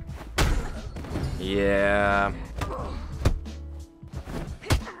 Yeah.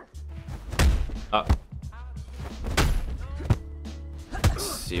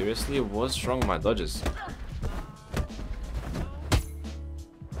 Seriously, what's wrong with my dodges?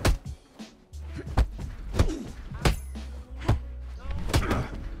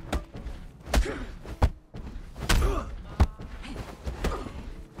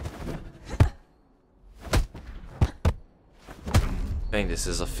 I think this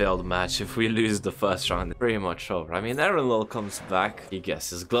is a failed match. If we lose the first round, it's pretty much over. I mean, Erronlol comes back, he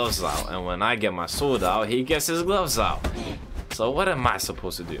gets his gloves out, and when I get my sword out, he gets his gloves out. So what am I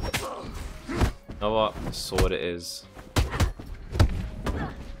supposed to do? You know what? Sword it is.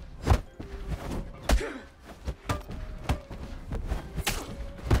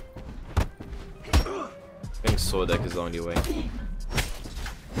 I think sword deck is the only way.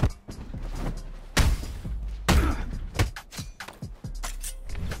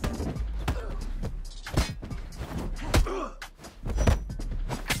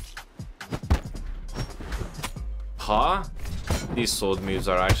 Huh? These sword moves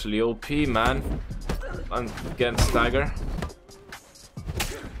are actually OP, man. I'm getting stagger.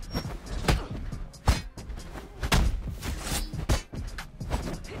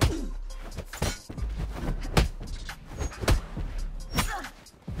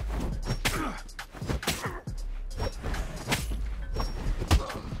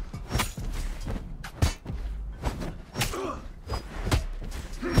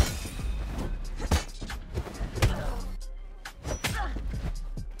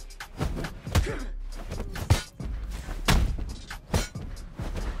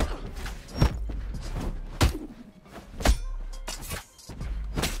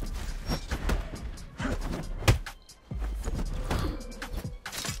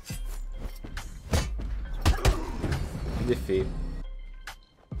 Defeat.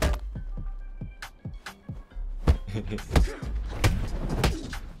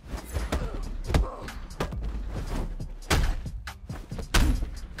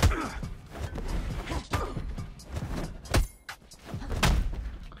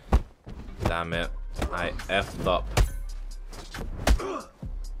 Damn it, I effed up.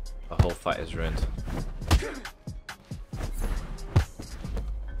 The whole fight is ruined.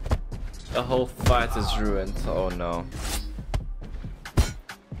 The whole fight is ruined, oh no.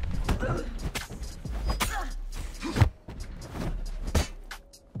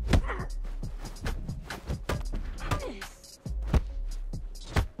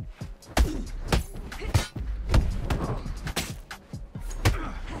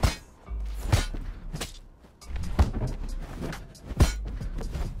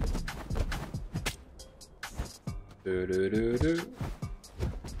 Do do do do.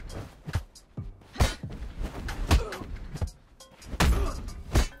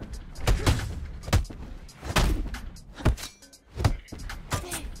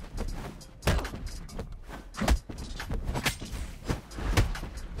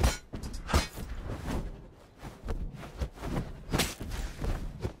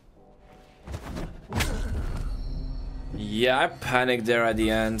 Yeah, I panicked there at the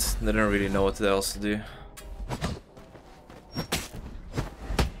end. Didn't really know what else to do.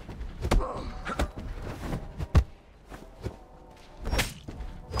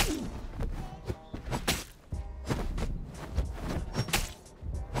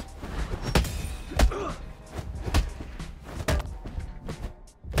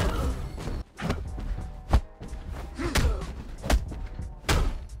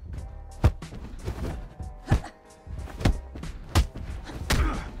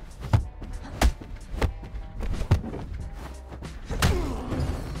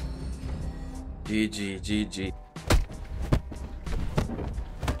 GG, GG.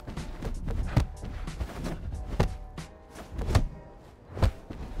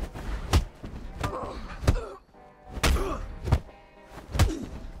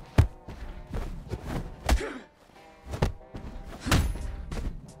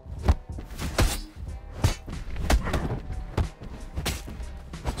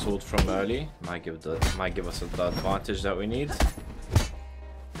 Sword from early might give us the advantage that we need.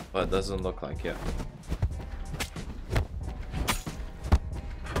 But it doesn't look like it.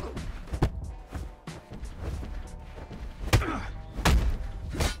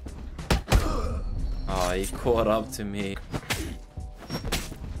 Oh, he caught up to me.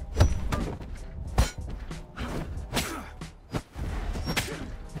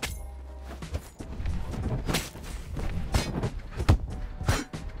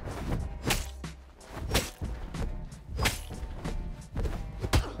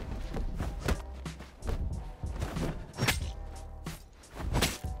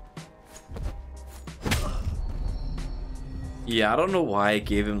 Yeah, I don't know why I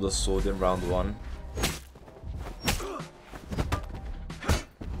gave him the sword in round 1.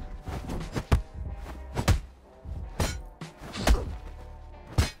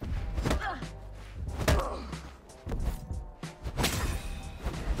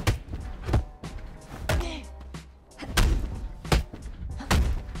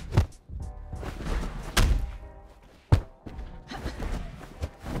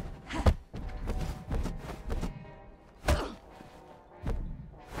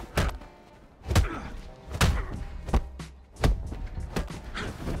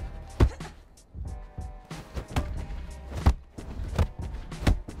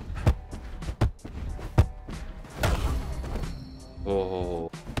 Oh.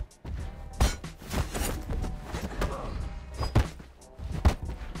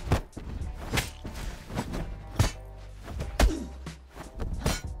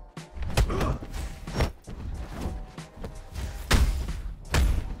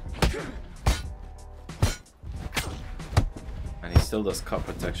 And he still does cut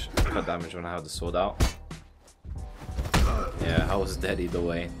damage when I have the sword out. Yeah, I was dead either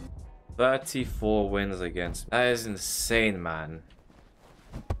way. 34 wins against me. That is insane, man.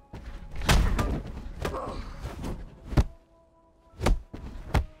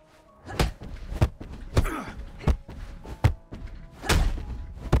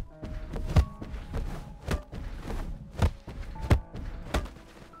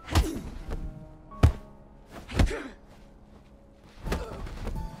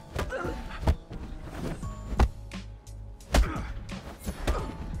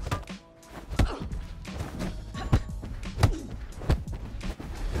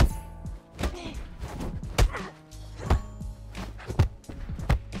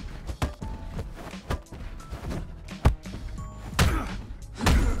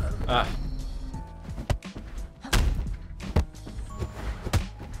 Ah.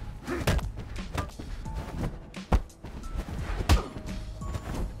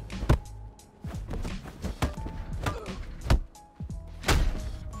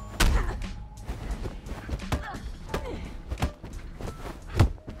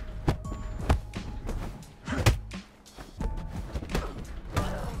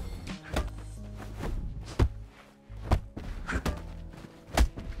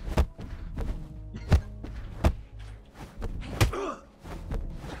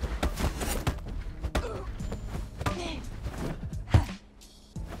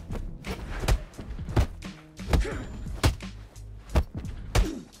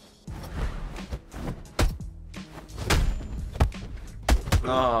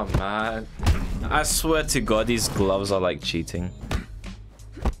 Oh man, I swear to God, these gloves are like cheating.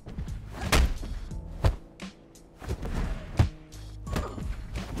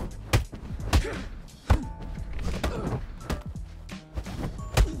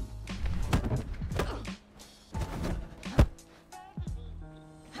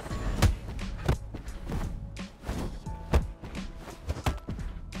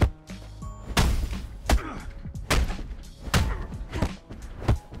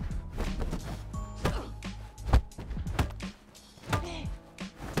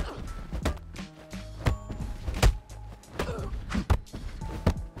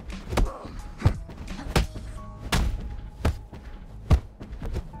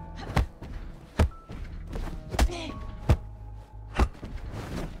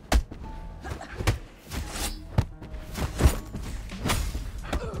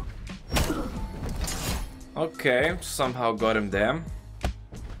 Okay, somehow got him there.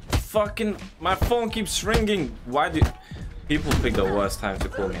 Fucking, my phone keeps ringing. Why do people pick the worst time to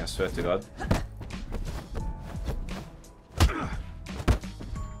call me? I swear to God.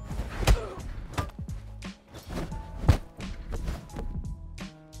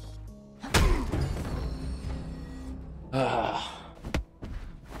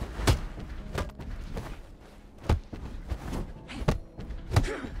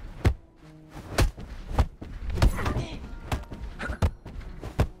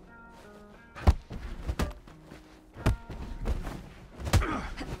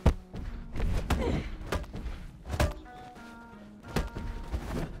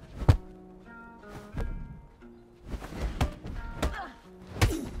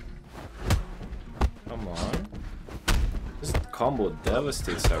 Come on. This combo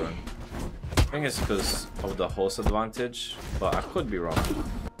devastates Erron. I think it's because of the horse advantage, but I could be wrong.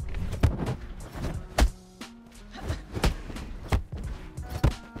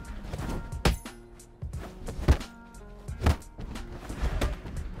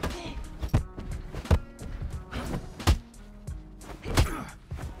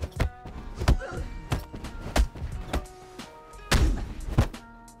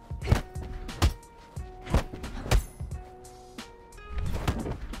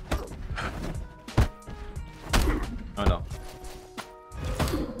 Oh no.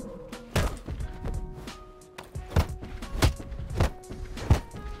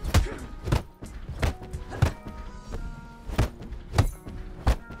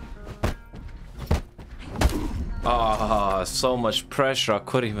 Ah, so much pressure, I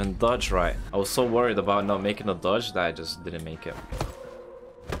couldn't even dodge right. I was so worried about not making a dodge that I just didn't make it.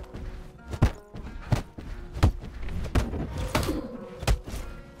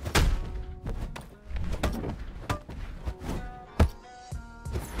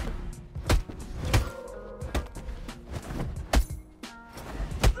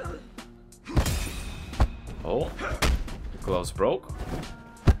 Oh, the gloves broke.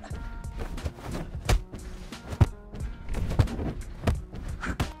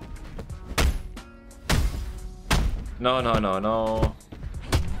 No, no, no, no.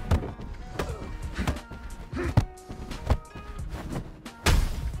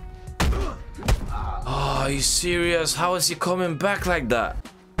 Oh, are you serious? How is he coming back like that?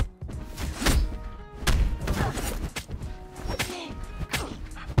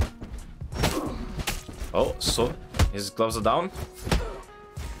 Oh, so his gloves are down.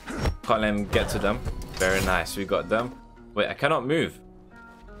 Can't let him get to them. Very nice, we got them. Wait, I cannot move.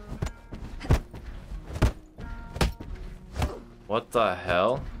 What the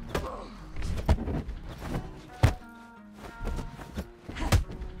hell?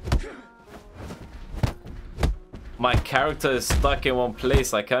 My character is stuck in one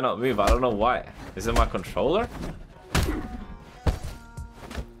place. I cannot move. I don't know why. Is it my controller?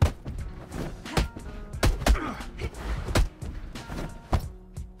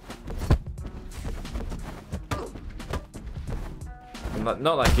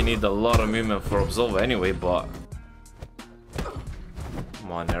 Not like you need a lot of movement for Absolver anyway, but...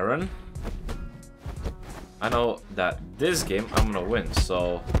 Come on, Erron. I know that this game I'm gonna win,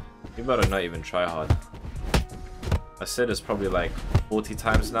 so you better not even try hard. I said this probably like 40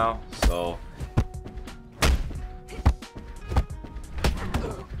 times now, so...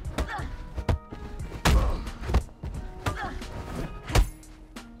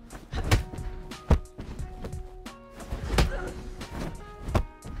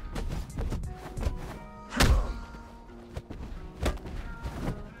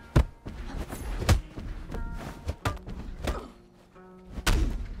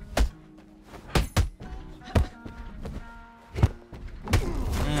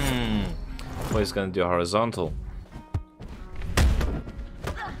 He's gonna do a horizontal.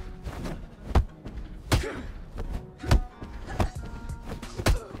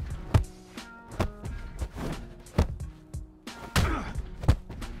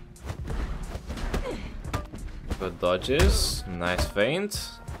 Good dodges, nice feint.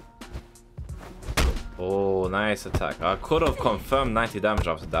 Oh, nice attack. I could have confirmed 90 damage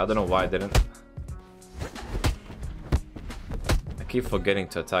after that. I don't know why I didn't. I keep forgetting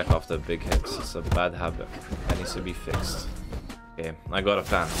to attack after big hits. It's a bad habit that needs to be fixed. Okay, I got a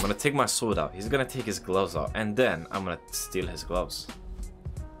plan. I'm gonna take my sword out. He's gonna take his gloves out, and then I'm gonna steal his gloves.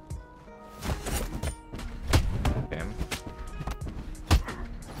 Okay.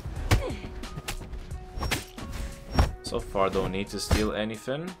 So far, don't need to steal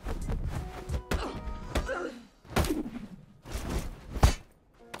anything.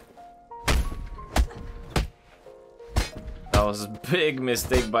 That was a big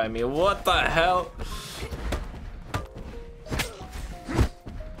mistake by me. What the hell?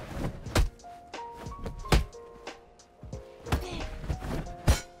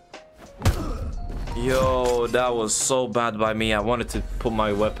 that was so bad by me. I wanted to put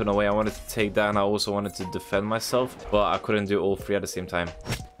my weapon away. I wanted to take that, and I also wanted to defend myself. But I couldn't do all three at the same time.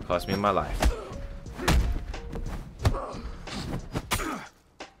 Cost me my life.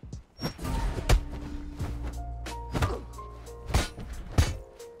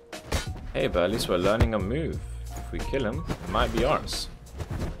 Hey, but at least we're learning a move. If we kill him, it might be ours.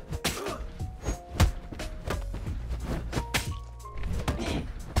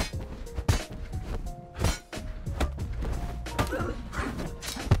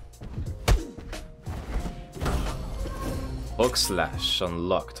 Hook slash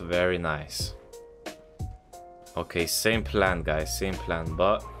unlocked, very nice. Okay, same plan guys, same plan,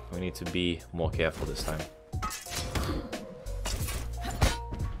 but we need to be more careful this time.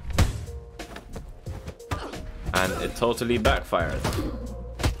 And it totally backfired.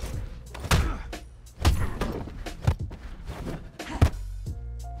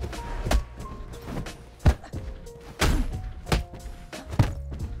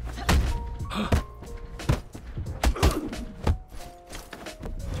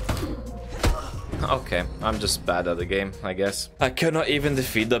 Okay, I'm just bad at the game, I guess. I cannot even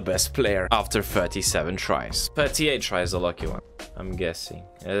defeat the best player after 37 tries. 38 tries, the lucky one. I'm guessing.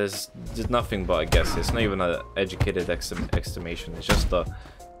 It's nothing but a guess. It's not even an educated estimation. It's just a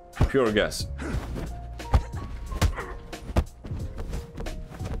pure guess.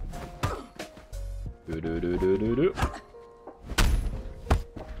 Do.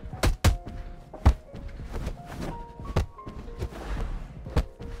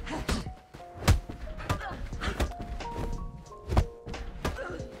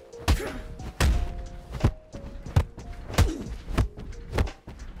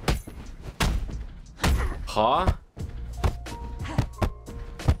 Huh?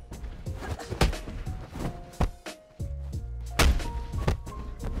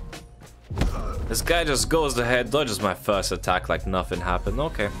 This guy just goes ahead, dodges my first attack like nothing happened.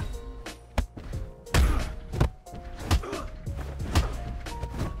 Okay.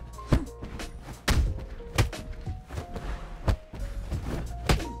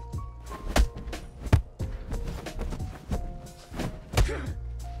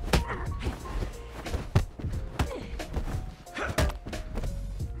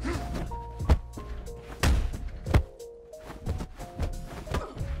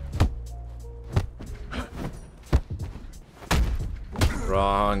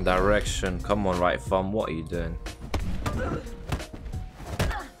 Wrong direction. Come on, right thumb. What are you doing?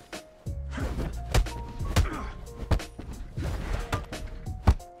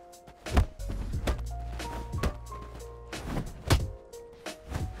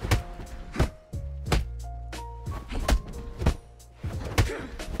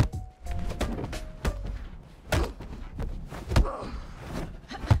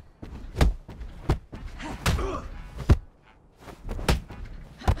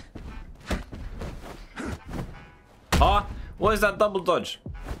 Huh? What is that double dodge?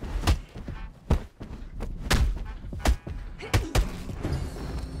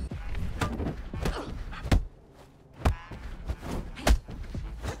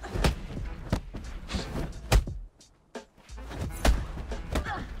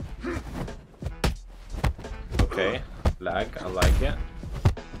 Okay, lag, I like it.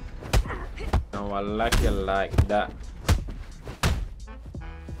 No, I like it like that.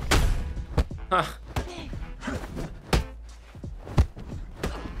 Huh.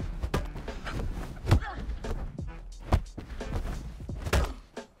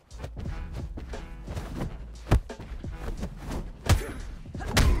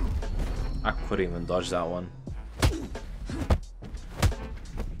 I couldn't even dodge that one.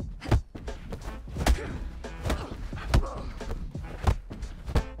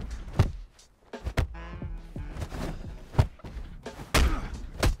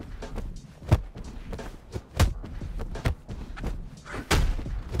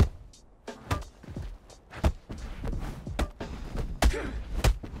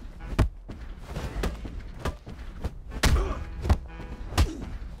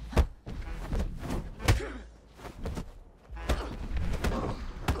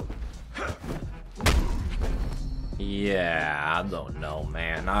 Yeah, I don't know,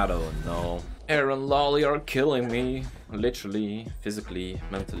 man. I don't know. Erronlol, you're killing me. Literally, physically,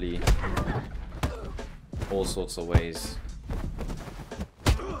 mentally. All sorts of ways.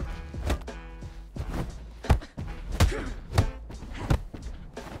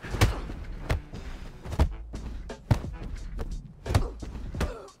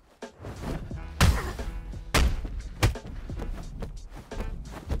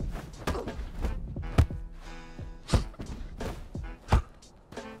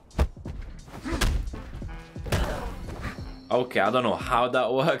 Okay, I don't know how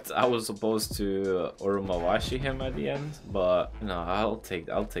that worked. I was supposed to Urumawashi him at the end, but no, I'll take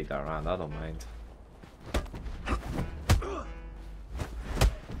that round. I don't mind.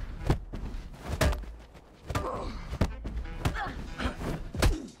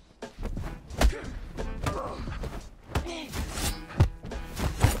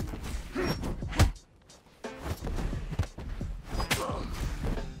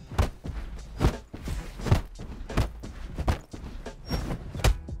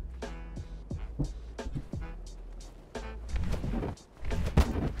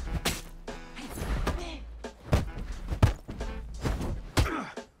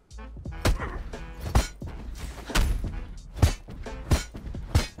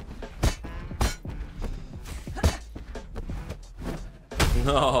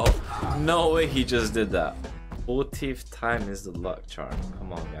 No, no way he just did that. 40th time is the luck charm.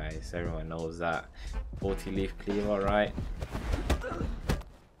 Come on, guys. Everyone knows that. 40 leaf cleaver, right?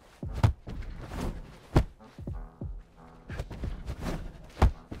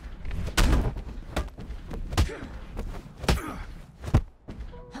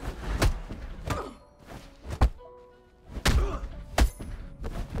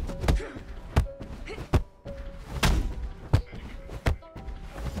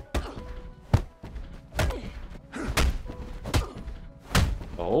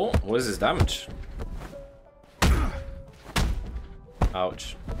 Oh, what is his damage?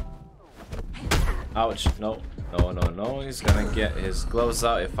 Ouch. Ouch. No. No, no, no. He's gonna get his gloves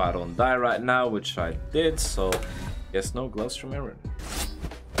out if I don't die right now, which I did, so guess no gloves from Erron.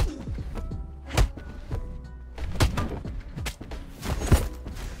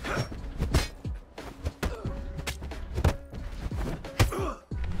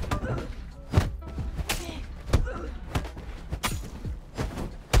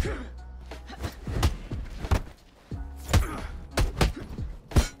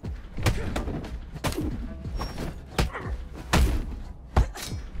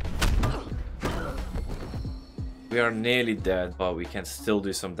 We are nearly dead, but we can still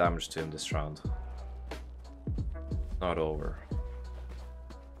do some damage to him this round. Not over.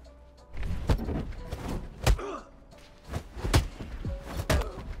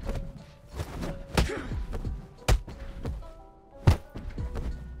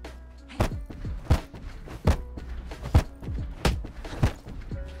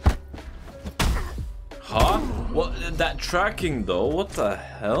 Huh? What? That tracking though? What the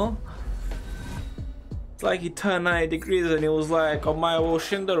hell? Like he turned 90 degrees and he was like on my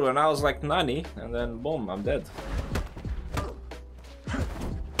Shinderu and I was like Nani, and then boom, I'm dead.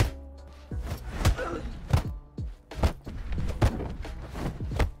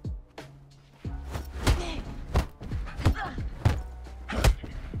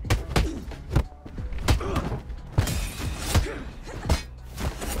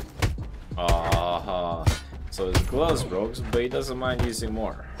 So his gloves broke, but he doesn't mind using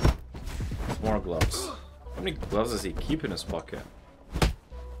more gloves. How many gloves does he keep in his pocket?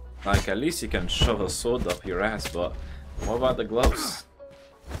 Like, at least you can shove a sword up your ass, but what about the gloves?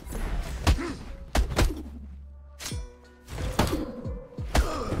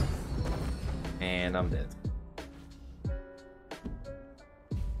 And I'm dead.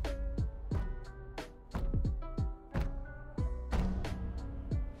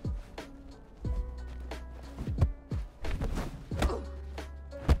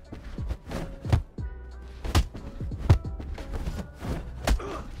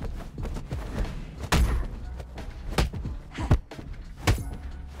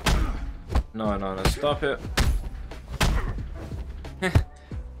 No, no, no, stop it.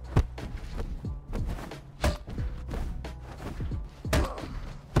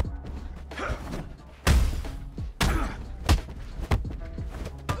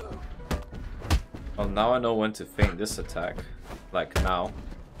 Well, now I know when to feint this attack. Like now.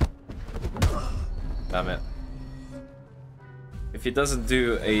 Damn it. If he doesn't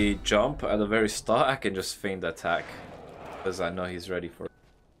do a jump at the very start, I can just feint the attack. Because I know he's ready for it.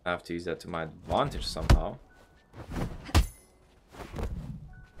 I have to use that to my advantage somehow.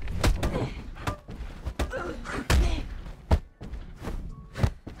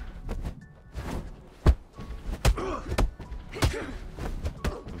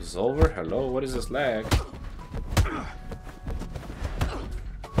 Absolver, hello, what is this lag?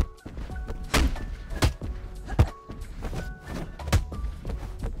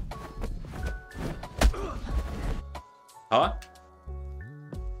 Huh?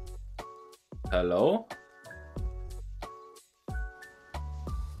 Hello?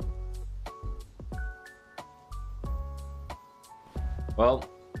 Well,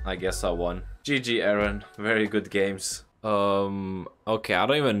 I guess I won. GG Erron, very good games. Okay, I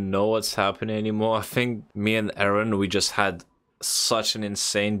don't even know what's happening anymore. I think me and Aaron, we just had such an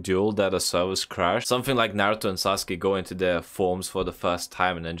insane duel that the servers crashed. Something like Naruto and Sasuke going to their forms for the first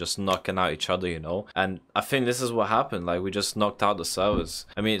time and then just knocking out each other, you know? And I think this is what happened, like we just knocked out the servers.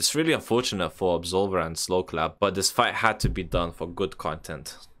 I mean, it's really unfortunate for Absolver and Slow Clap, but this fight had to be done for good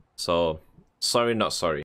content. So, sorry not sorry.